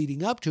do it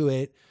leading up to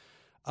it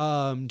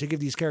to give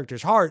these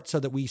characters heart so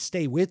that we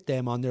stay with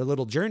them on their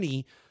little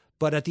journey.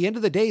 But at the end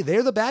of the day,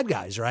 they're the bad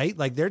guys, right?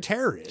 Like they're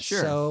terrorists.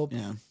 Sure. So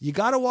you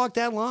got to walk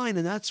that line,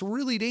 and that's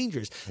really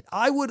dangerous.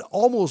 I would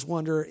almost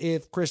wonder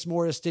if Chris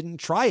Morris didn't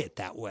try it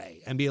that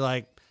way and be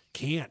like,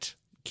 can't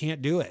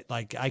do it.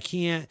 Like I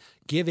can't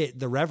give it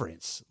the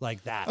reverence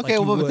like that. Okay,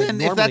 like but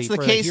then if that's the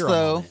case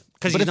though,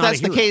 but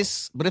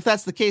if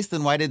that's the case,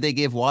 then why did they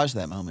give Waj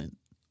that moment?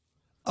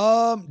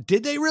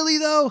 Did they really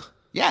though?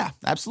 Yeah,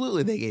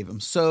 absolutely. They gave him.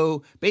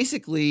 So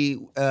basically,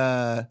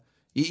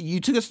 you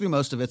took us through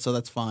most of it, so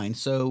that's fine.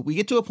 So we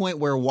get to a point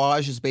where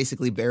Waj is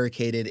basically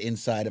barricaded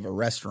inside of a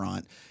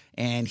restaurant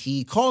and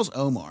he calls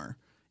Omar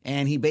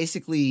and he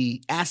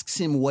basically asks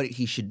him what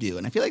he should do.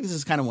 And I feel like this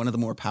is kind of one of the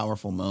more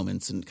powerful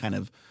moments and kind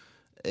of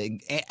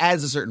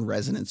adds a certain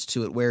resonance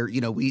to it where,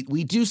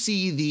 we do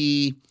see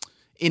the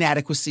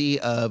inadequacy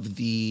of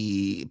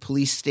the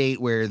police state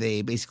where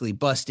they basically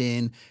bust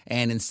in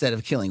and instead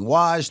of killing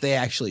Waj, they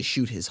actually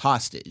shoot his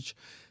hostage.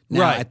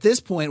 Now, at this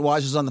point, Waj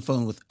is on the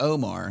phone with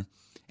Omar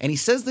and he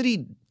says that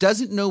he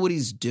doesn't know what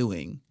he's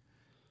doing.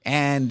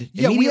 And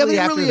we haven't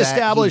really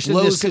established in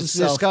this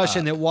up.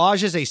 discussion that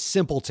Waj is a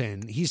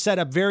simpleton. He's set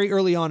up very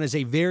early on as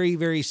a very,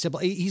 very simple.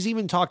 He's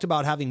even talked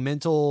about having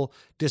mental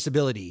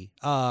disability,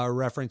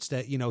 reference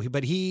that,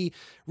 but he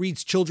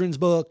reads children's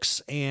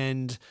books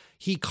and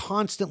he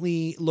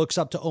constantly looks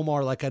up to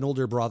Omar like an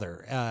older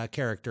brother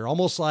character,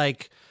 almost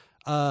like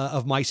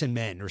of Mice and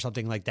Men or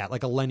something like that,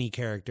 like a Lenny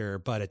character,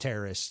 but a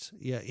terrorist.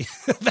 Yeah,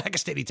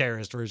 Pakistani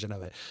terrorist version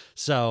of it.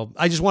 So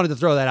I just wanted to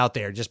throw that out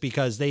there just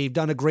because they've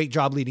done a great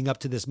job leading up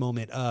to this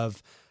moment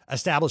of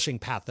establishing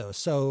pathos.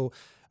 So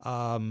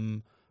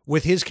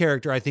with his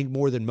character, I think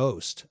more than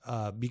most,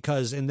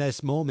 because in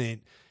this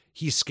moment,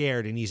 he's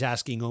scared and he's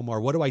asking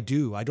Omar, what do I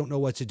do? I don't know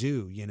what to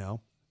do,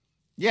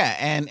 Yeah,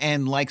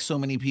 and like so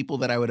many people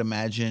that I would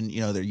imagine,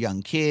 they're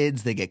young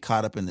kids, they get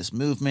caught up in this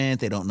movement,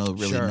 they don't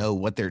know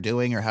what they're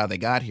doing or how they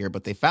got here,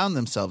 but they found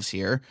themselves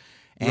here,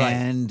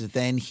 and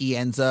then he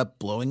ends up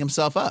blowing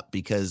himself up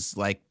because,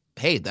 like,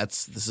 hey,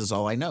 this is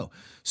all I know.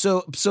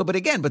 So, but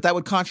that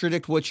would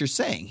contradict what you're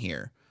saying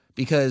here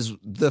because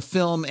the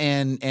film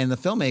and the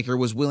filmmaker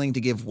was willing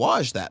to give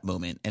Waj that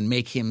moment and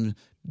make him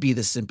be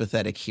the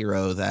sympathetic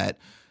hero that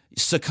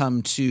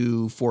succumb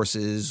to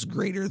forces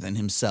greater than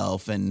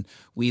himself, and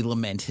we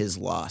lament his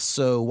loss.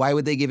 So why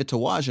would they give it to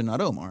Waj and not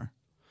Omar?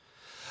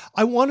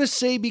 I want to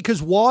say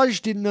because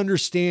Waj didn't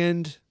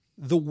understand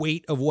the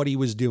weight of what he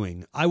was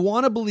doing. I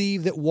want to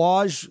believe that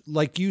Waj,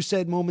 like you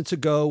said moments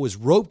ago, was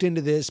roped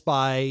into this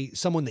by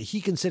someone that he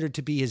considered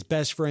to be his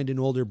best friend and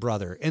older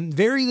brother, and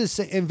very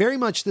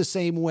much the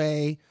same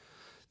way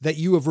that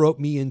you have roped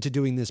me into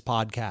doing this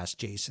podcast,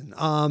 Jason.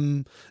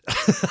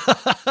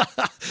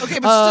 Okay,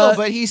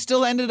 but he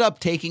still ended up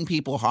taking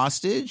people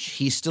hostage.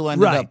 He still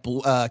ended up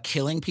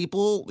killing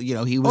people.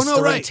 He was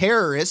a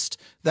terrorist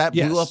that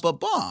blew up a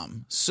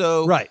bomb.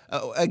 So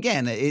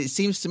again, it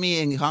seems to me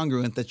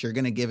incongruent that you're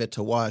going to give it to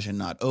Waj and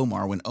not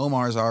Omar when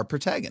Omar's our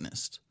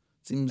protagonist.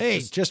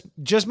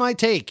 Just my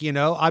take.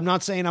 I'm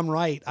not saying I'm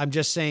right. I'm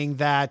just saying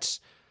that,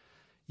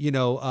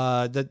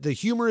 The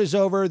humor is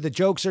over, the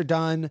jokes are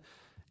done,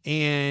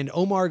 and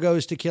Omar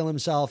goes to kill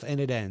himself, and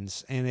it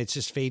ends, and it's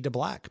just fade to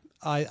black.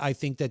 I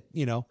think that,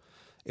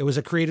 it was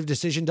a creative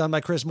decision done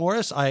by Chris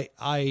Morris.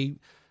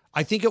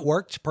 I think it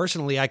worked.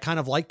 Personally, I kind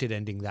of liked it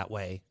ending that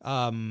way.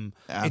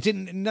 It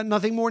didn't.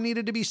 Nothing more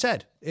needed to be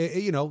said.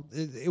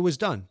 It was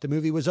done. The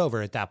movie was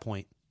over at that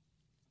point.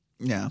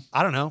 Yeah,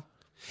 I don't know.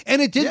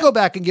 And it did go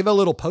back and give a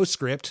little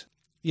postscript.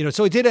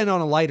 So it did end on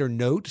a lighter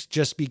note,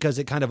 just because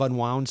it kind of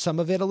unwound some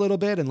of it a little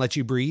bit and let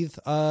you breathe.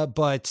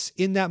 But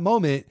in that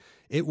moment,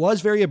 it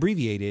was very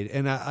abbreviated,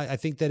 and I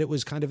think that it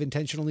was kind of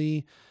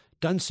intentionally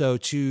done so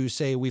to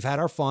say we've had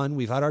our fun,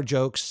 we've had our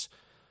jokes.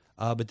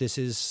 But this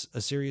is a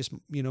serious,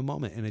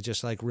 moment, and it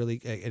just really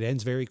it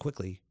ends very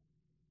quickly.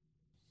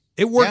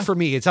 It worked for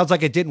me. It sounds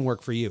like it didn't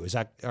work for you.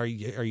 Are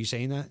you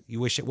saying that you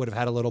wish it would have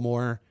had a little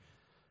more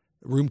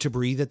room to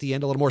breathe at the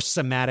end, a little more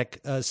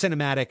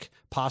cinematic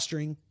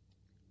posturing?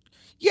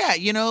 Yeah,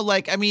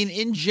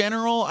 in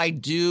general, I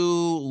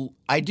do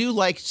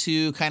like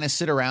to kind of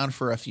sit around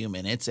for a few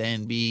minutes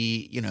and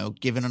be,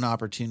 given an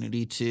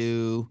opportunity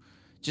to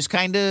just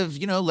kind of,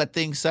 let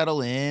things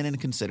settle in and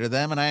consider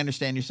them. And I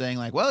understand you're saying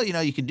well,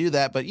 you can do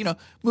that, but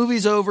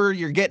movie's over,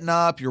 you're getting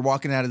up, you're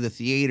walking out of the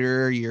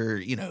theater,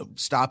 you're,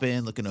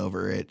 stopping, looking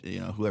over at,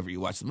 whoever you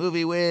watch the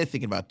movie with,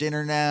 thinking about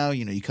dinner now,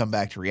 you come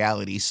back to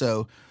reality.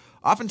 So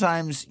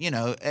oftentimes,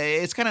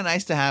 it's kind of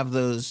nice to have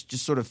those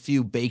just sort of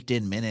few baked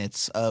in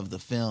minutes of the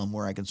film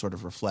where I can sort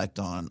of reflect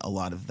on a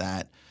lot of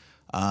that.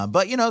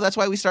 But that's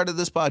why we started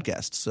this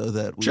podcast, so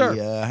that we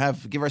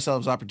give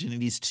ourselves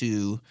opportunities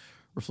to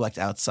reflect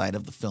outside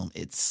of the film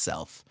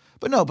itself.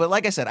 But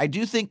like I said, I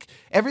do think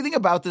everything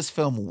about this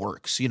film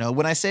works.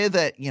 When I say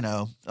that,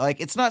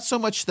 it's not so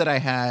much that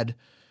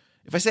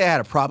if I say I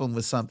had a problem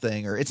with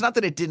something, or it's not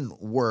that it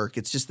didn't work,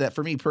 it's just that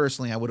for me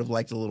personally, I would have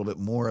liked a little bit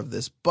more of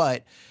this,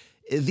 but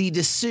the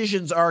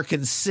decisions are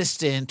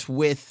consistent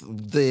with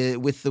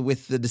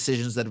the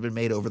decisions that have been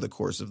made over the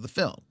course of the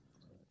film.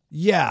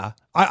 Yeah.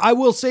 I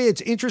will say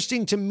it's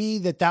interesting to me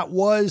that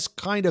was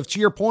kind of, to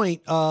your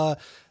point, the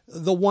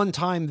one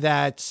time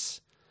that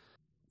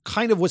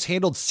kind of was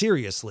handled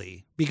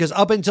seriously, because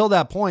up until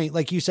that point,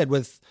 like you said,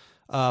 with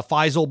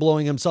Faisal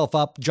blowing himself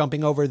up,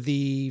 jumping over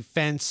the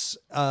fence,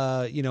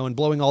 and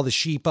blowing all the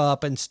sheep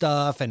up and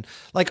stuff, and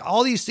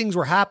all these things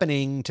were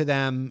happening to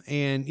them,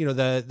 and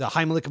the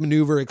Heimlich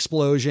maneuver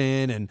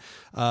explosion, and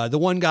the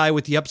one guy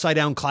with the upside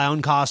down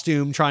clown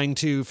costume trying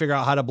to figure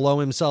out how to blow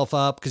himself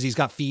up because he's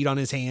got feet on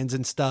his hands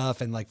and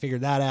stuff, and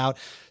figured that out.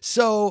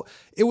 So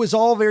it was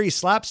all very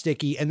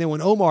slapsticky, and then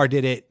when Omar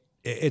did it,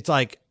 it's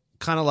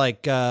kind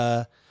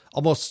of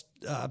almost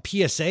a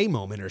PSA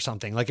moment or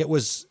something. It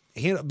was,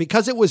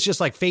 because it was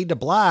just fade to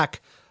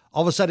black,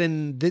 all of a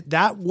sudden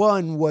that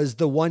one was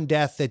the one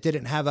death that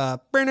didn't have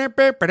a kind of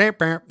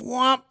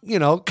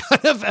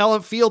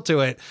feel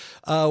to it.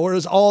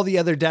 Whereas all the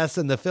other deaths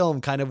in the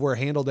film kind of were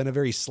handled in a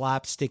very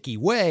slapsticky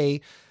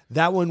way.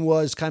 That one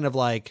was kind of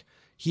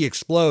he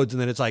explodes, and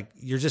then it's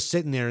you're just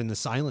sitting there in the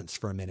silence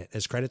for a minute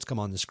as credits come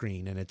on the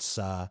screen. And it's,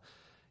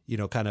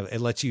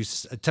 it lets you,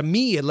 to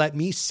me, it let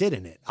me sit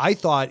in it. I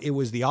thought it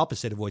was the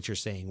opposite of what you're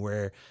saying,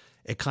 where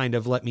it kind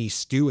of let me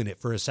stew in it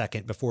for a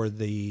second before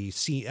the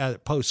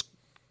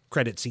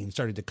post-credit scene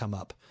started to come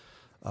up,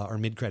 or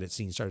mid-credit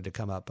scene started to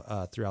come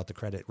up throughout the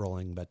credit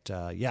rolling. But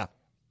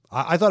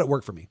I thought it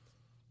worked for me.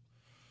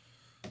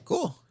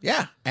 Cool.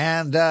 Yeah.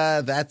 And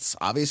that's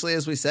obviously,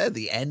 as we said,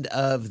 the end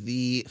of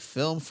the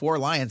film Four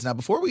Lions. Now,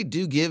 before we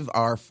do give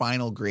our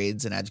final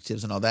grades and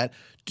adjectives and all that,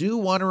 do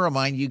want to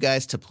remind you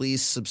guys to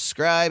please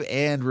subscribe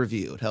and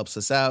review. It helps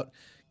us out,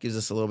 gives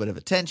us a little bit of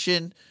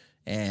attention,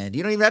 and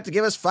you don't even have to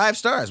give us 5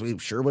 stars. We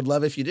sure would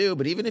love if you do,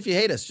 but even if you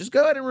hate us, just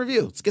go ahead and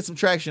review. Let's get some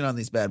traction on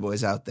these bad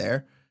boys out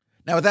there.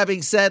 Now, with that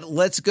being said,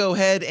 let's go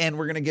ahead and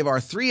we're going to give our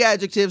 3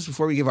 adjectives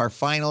before we give our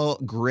final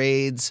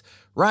grades.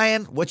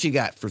 Ryan, what you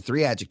got for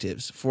 3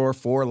 adjectives for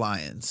Four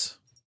Lions?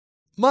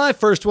 My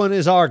first one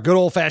is our good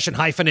old-fashioned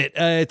hyphenate.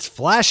 It's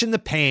flash in the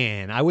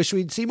pan. I wish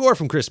we'd see more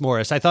from Chris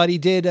Morris. I thought he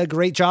did a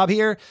great job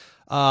here.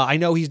 I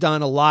know he's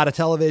done a lot of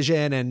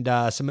television and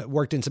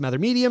worked in some other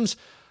mediums.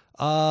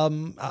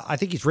 I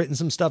think he's written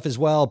some stuff as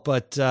well,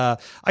 but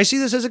I see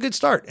this as a good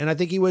start, and I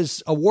think he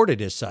was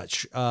awarded as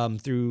such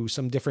through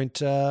some different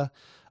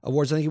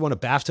awards. I think he won a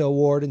BAFTA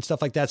award and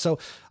stuff like that. So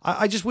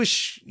I just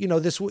wish,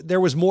 there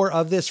was more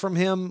of this from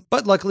him.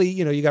 But luckily,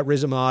 you got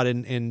Riz Ahmed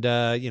and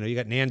you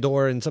got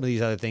Nandor and some of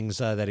these other things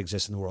that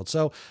exist in the world.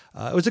 So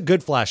it was a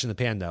good flash in the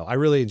pan, though. I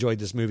really enjoyed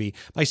this movie.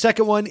 My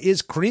second one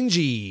is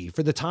cringy,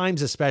 for the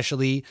times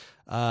especially.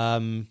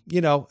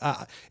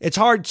 It's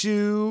hard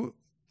to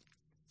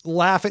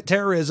laugh at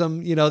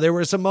terrorism. There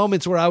were some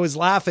moments where I was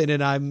laughing,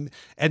 and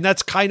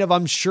that's kind of,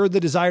 I'm sure, the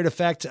desired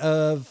effect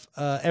of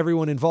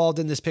everyone involved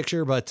in this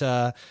picture. But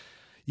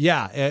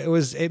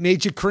it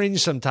made you cringe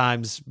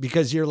sometimes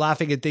because you're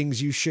laughing at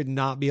things you should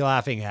not be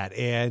laughing at.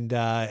 And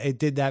it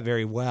did that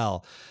very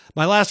well.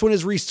 My last one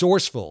is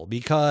resourceful,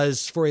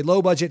 because for a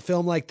low budget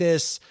film like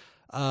this,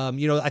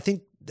 I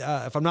think,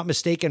 if I'm not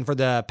mistaken, for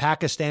the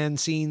Pakistan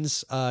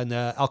scenes in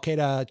the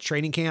Al-Qaeda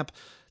training camp,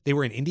 they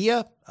were in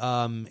India.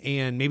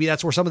 And maybe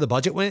that's where some of the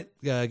budget went,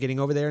 getting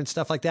over there and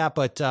stuff like that.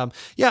 But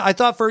yeah, I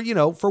thought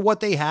for what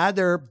they had,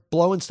 they're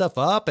blowing stuff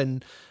up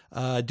and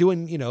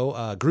doing,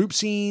 group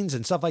scenes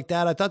and stuff like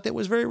that. I thought that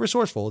was very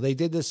resourceful. They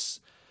did this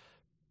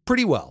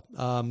pretty well.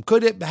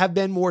 Could it have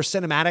been more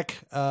cinematic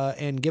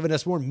and given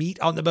us more meat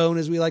on the bone,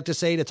 as we like to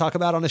say, to talk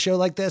about on a show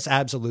like this?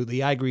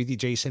 Absolutely. I agree with you,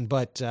 Jason.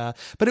 But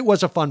it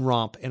was a fun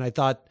romp. And I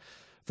thought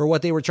for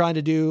what they were trying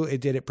to do, it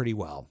did it pretty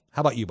well.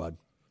 How about you, bud?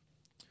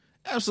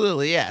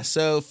 Absolutely, yeah.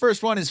 So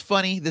first one is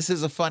funny. This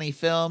is a funny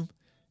film.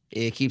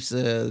 It keeps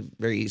a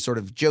very sort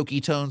of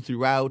jokey tone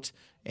throughout,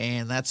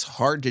 and that's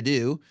hard to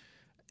do.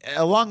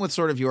 Along with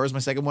sort of yours, my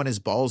second one is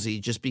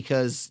ballsy, just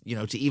because,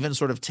 to even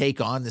sort of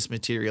take on this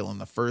material in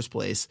the first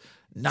place,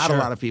 not a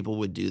lot of people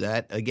would do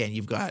that. Again,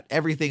 you've got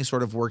everything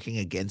sort of working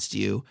against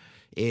you.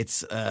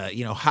 It's,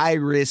 high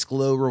risk,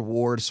 low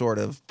reward sort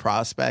of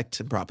prospect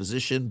and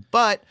proposition,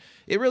 but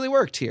it really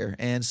worked here.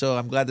 And so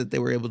I'm glad that they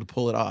were able to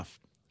pull it off.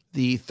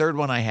 The third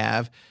one I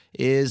have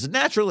is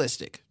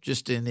naturalistic,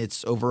 just in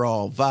its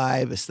overall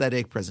vibe,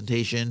 aesthetic,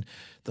 presentation,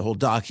 the whole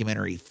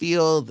documentary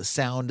feel, the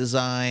sound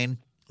design,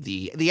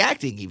 the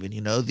acting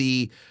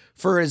even,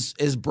 for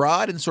as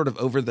broad and sort of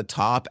over the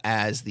top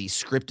as the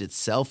script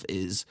itself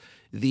is,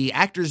 the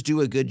actors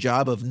do a good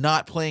job of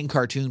not playing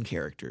cartoon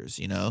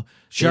characters,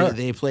 Sure.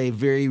 They play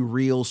very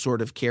real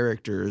sort of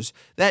characters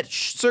that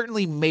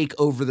certainly make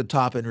over the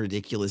top and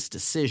ridiculous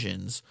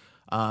decisions.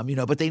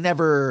 But they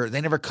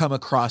never come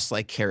across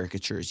like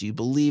caricatures. You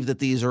believe that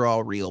these are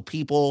all real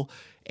people,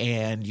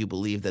 and you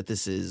believe that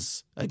this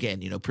is,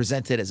 again,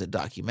 presented as a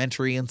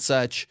documentary and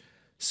such.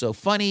 So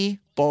funny,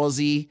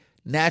 ballsy,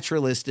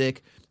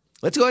 naturalistic.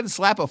 Let's go ahead and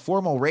slap a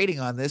formal rating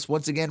on this.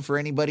 Once again, for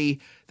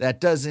anybody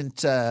that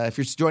doesn't, if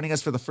you're joining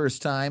us for the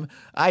first time,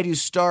 I do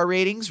star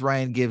ratings.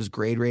 Ryan gives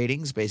grade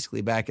ratings,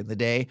 basically back in the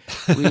day.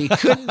 We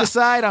couldn't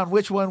decide on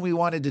which one we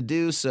wanted to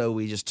do, so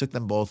we just took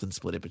them both and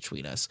split it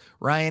between us.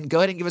 Ryan, go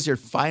ahead and give us your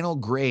final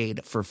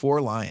grade for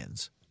Four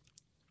Lions.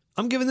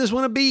 I'm giving this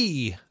one a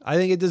B. I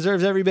think it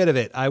deserves every bit of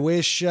it. I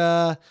wish...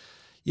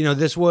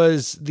 this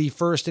was the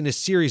first in a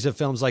series of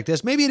films like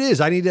this. Maybe it is.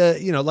 I need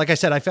to, like I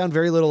said, I found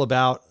very little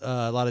about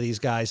a lot of these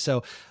guys.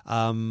 So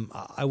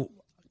I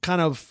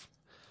kind of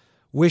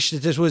wish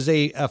that this was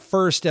a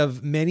first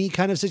of many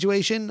kind of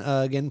situation.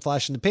 Again,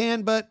 flash in the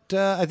pan, but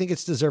I think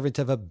it's deserving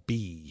of a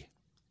B.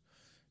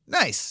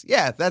 Nice.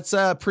 Yeah, that's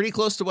pretty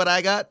close to what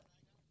I got.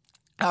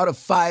 Out of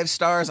 5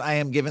 stars, I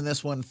am giving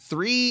this one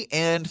 3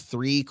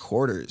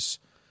 3/4.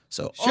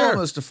 So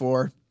almost a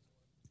 4.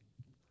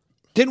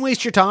 Didn't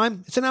waste your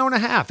time. It's an hour and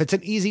a half. It's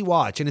an easy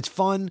watch, and it's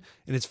fun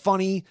and it's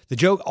funny.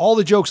 All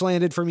the jokes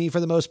landed for me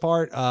for the most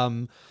part.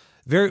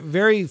 Very,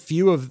 very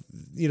few of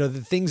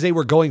the things they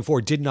were going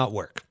for did not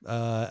work.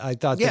 I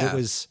thought that it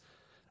was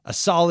a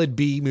solid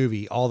B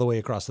movie all the way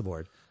across the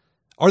board.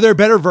 Are there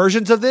better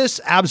versions of this?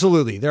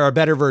 Absolutely, there are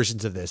better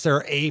versions of this. There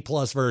are A+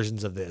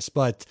 versions of this,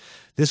 but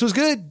this was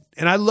good,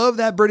 and I love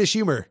that British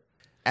humor.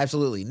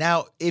 Absolutely.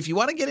 Now, if you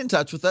want to get in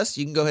touch with us,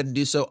 you can go ahead and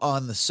do so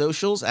on the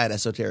socials at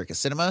Esoterica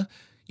Cinema.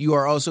 You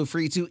are also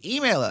free to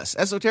email us,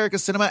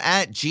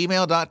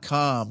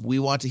 esotericacinema@gmail.com. We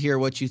want to hear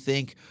what you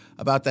think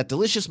about that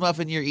delicious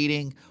muffin you're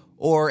eating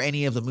or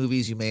any of the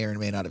movies you may or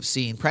may not have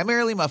seen.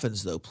 Primarily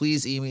muffins, though.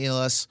 Please email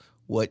us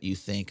what you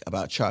think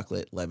about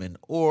chocolate, lemon,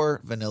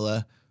 or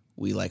vanilla.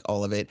 We like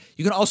all of it.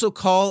 You can also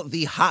call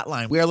the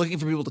hotline. We are looking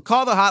for people to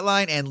call the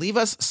hotline and leave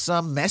us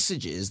some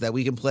messages that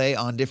we can play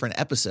on different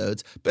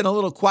episodes. Been a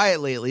little quiet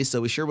lately,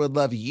 so we sure would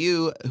love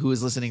you, who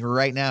is listening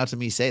right now to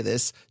me say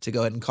this, to go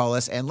ahead and call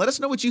us and let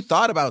us know what you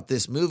thought about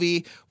this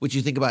movie, what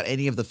you think about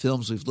any of the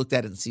films we've looked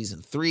at in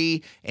season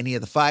 3, any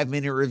of the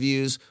 5-minute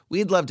reviews.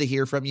 We'd love to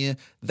hear from you.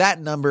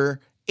 That number,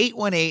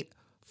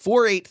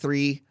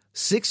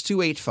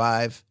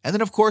 818-483-6285. And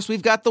then, of course,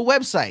 we've got the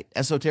website,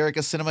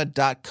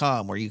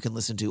 esotericacinema.com, where you can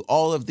listen to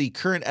all of the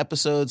current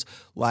episodes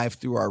live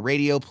through our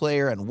radio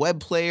player and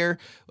web player.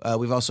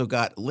 We've also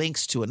got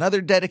links to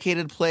another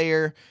dedicated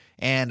player.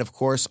 And, of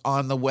course,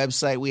 on the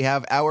website, we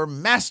have our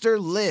master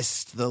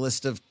list, the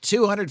list of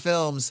 200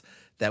 films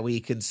that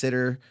we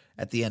consider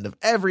at the end of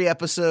every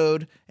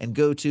episode and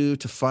go to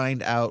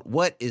find out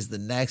what is the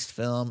next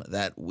film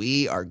that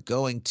we are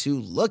going to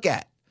look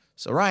at.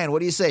 So, Ryan, what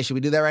do you say? Should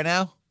we do that right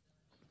now?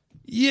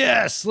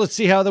 Yes, let's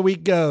see how the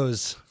week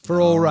goes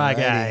for old Rye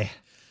Guy.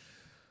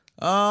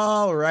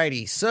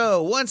 Alrighty.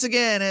 So once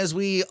again, as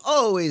we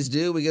always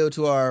do, we go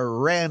to our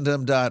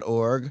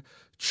random.org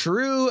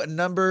true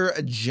number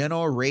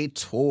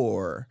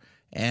generator.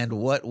 And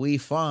what we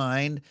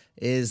find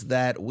is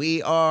that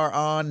we are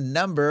on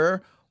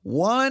number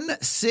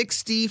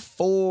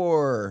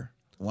 164.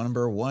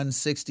 Number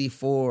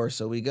 164.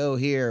 So we go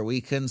here,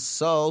 we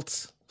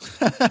consult.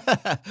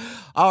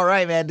 All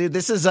right, man, dude.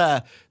 This is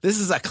a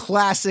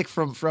classic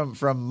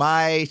from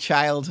my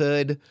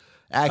childhood.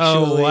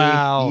 Actually, oh,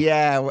 wow.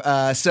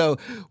 Yeah. So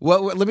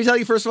let me tell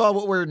you first of all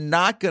what we're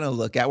not going to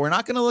look at. We're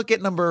not going to look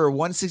at number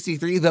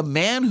 163, The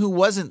Man Who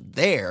Wasn't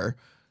There,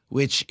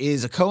 which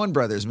is a Coen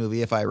Brothers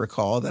movie, if I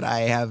recall, that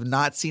I have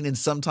not seen in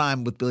some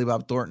time with Billy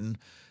Bob Thornton.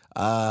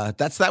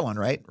 That's that one,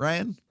 right,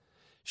 Ryan?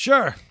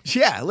 Sure.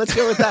 Yeah, let's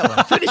go with that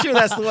one. Pretty sure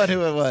that's the one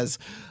who it was.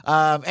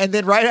 And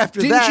then right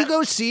after Didn't that... you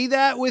go see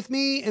that with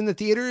me in the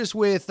theaters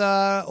with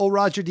old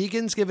Roger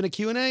Deakins giving a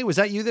Q&A? Was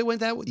that you that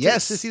went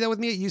Yes. to see that with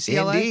me at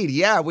UCLA? Indeed.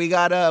 Yeah, we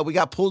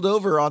got pulled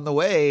over on the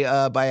way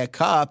by a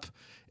cop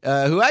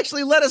who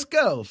actually let us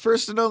go.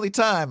 First and only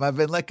time I've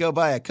been let go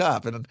by a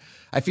cop. And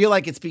I feel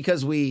like it's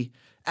because we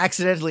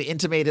accidentally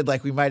intimated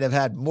like we might have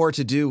had more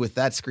to do with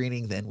that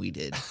screening than we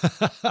did.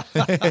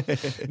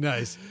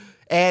 Nice.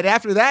 And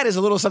after that is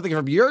a little something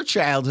from your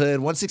childhood.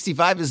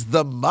 165 is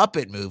The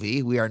Muppet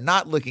Movie. We are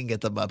not looking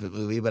at The Muppet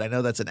Movie, but I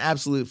know that's an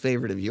absolute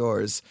favorite of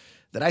yours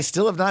that I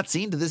still have not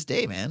seen to this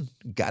day, man.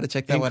 Got to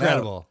check that one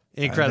out.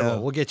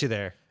 Incredible. We'll get you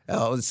there.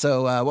 Oh,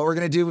 so what we're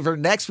going to do for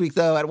next week,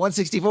 though, at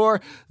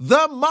 164,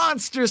 The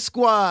Monster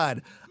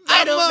Squad.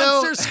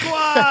 Monster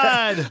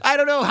Squad. I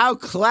don't know how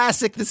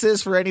classic this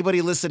is for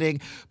anybody listening,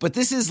 but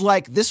this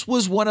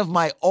was one of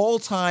my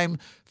all-time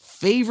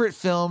favorite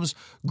films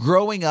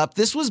growing up.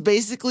 This was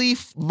basically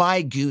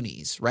my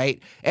Goonies,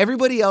 right?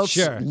 Everybody else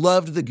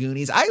loved the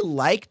Goonies. I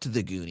liked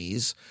the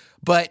Goonies,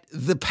 but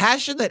the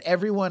passion that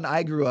everyone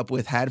I grew up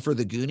with had for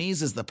the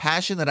Goonies is the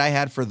passion that I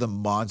had for the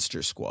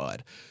Monster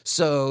Squad.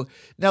 So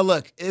now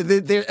look,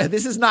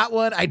 this is not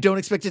one. I don't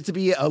expect it to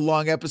be a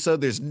long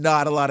episode. There's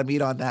not a lot of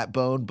meat on that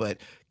bone, but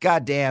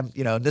goddamn,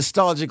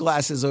 nostalgia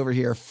glasses over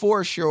here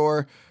for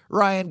sure.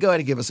 Ryan, go ahead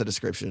and give us a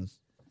description.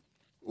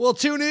 Well,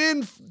 tune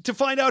in to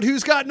find out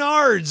who's got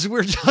nards.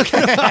 We're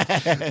talking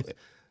about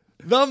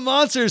The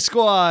Monster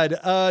Squad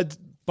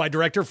by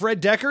director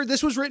Fred Decker.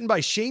 This was written by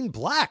Shane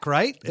Black,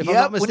 right? If I'm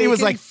not mistaken. When he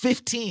was like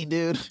 15,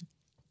 dude.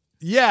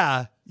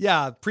 Yeah,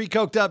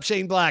 pre-coked up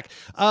Shane Black.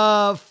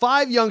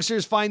 5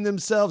 youngsters find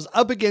themselves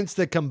up against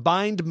the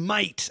combined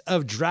might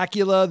of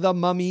Dracula, the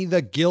Mummy,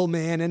 the Gill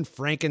Man, and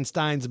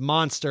Frankenstein's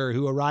monster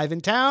who arrive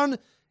in town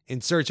in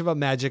search of a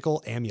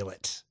magical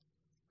amulet.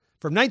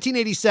 From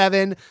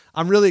 1987,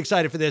 I'm really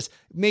excited for this.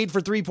 Made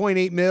for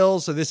 3.8 mil,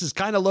 so this is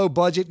kind of low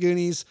budget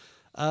Goonies.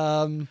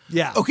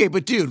 Yeah. Okay,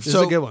 but dude, this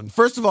is a good one.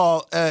 First of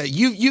all,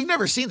 you've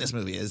never seen this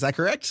movie, is that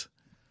correct?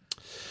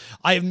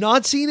 I have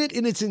not seen it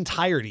in its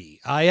entirety.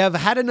 I have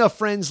had enough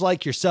friends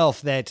like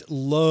yourself that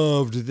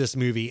loved this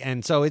movie,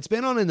 and so it's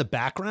been on in the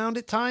background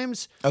at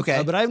times.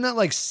 Okay. But I have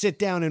not sit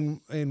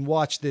down and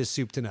watch this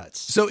soup to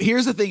nuts. So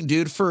here's the thing,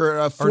 dude, for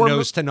or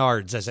nose to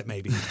nards, as it may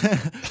be.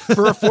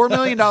 For a $4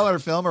 million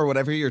film or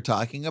whatever you're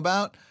talking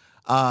about,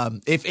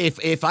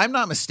 if I'm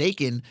not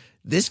mistaken,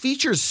 this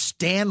features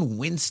Stan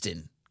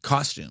Winston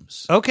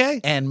costumes. Okay.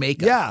 And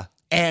makeup. Yeah.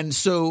 And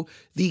so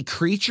the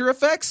creature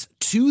effects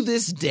to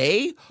this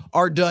day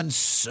are done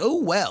so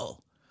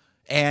well.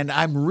 And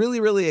I'm really,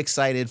 really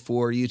excited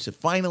for you to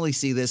finally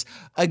see this.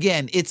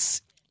 Again,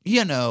 it's,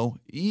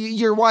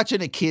 you're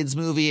watching a kid's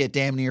movie at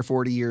damn near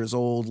 40 years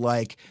old.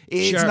 Like,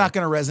 it's not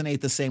going to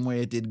resonate the same way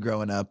it did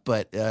growing up.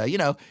 But,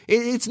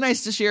 it's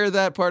nice to share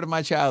that part of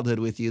my childhood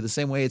with you, the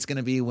same way it's going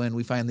to be when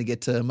we finally get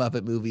to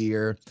Muppet Movie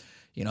or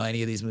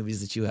any of these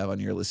movies that you have on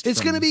your list.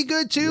 It's going to be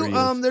good too.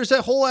 There's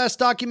a whole ass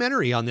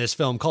documentary on this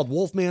film called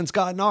Wolfman's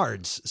Got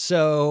Nards.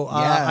 So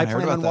I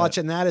plan on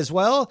watching that as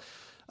well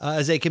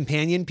as a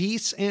companion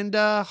piece. And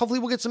hopefully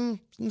we'll get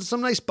some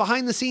nice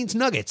behind the scenes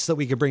nuggets that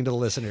we could bring to the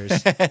listeners.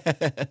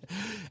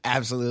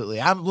 Absolutely.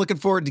 I'm looking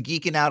forward to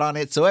geeking out on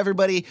it. So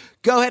everybody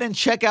go ahead and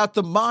check out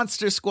the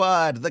Monster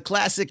Squad, the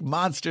classic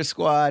Monster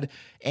Squad,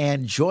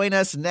 and join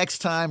us next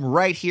time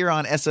right here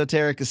on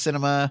Esoterica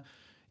Cinema.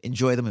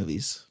 Enjoy the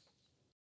movies.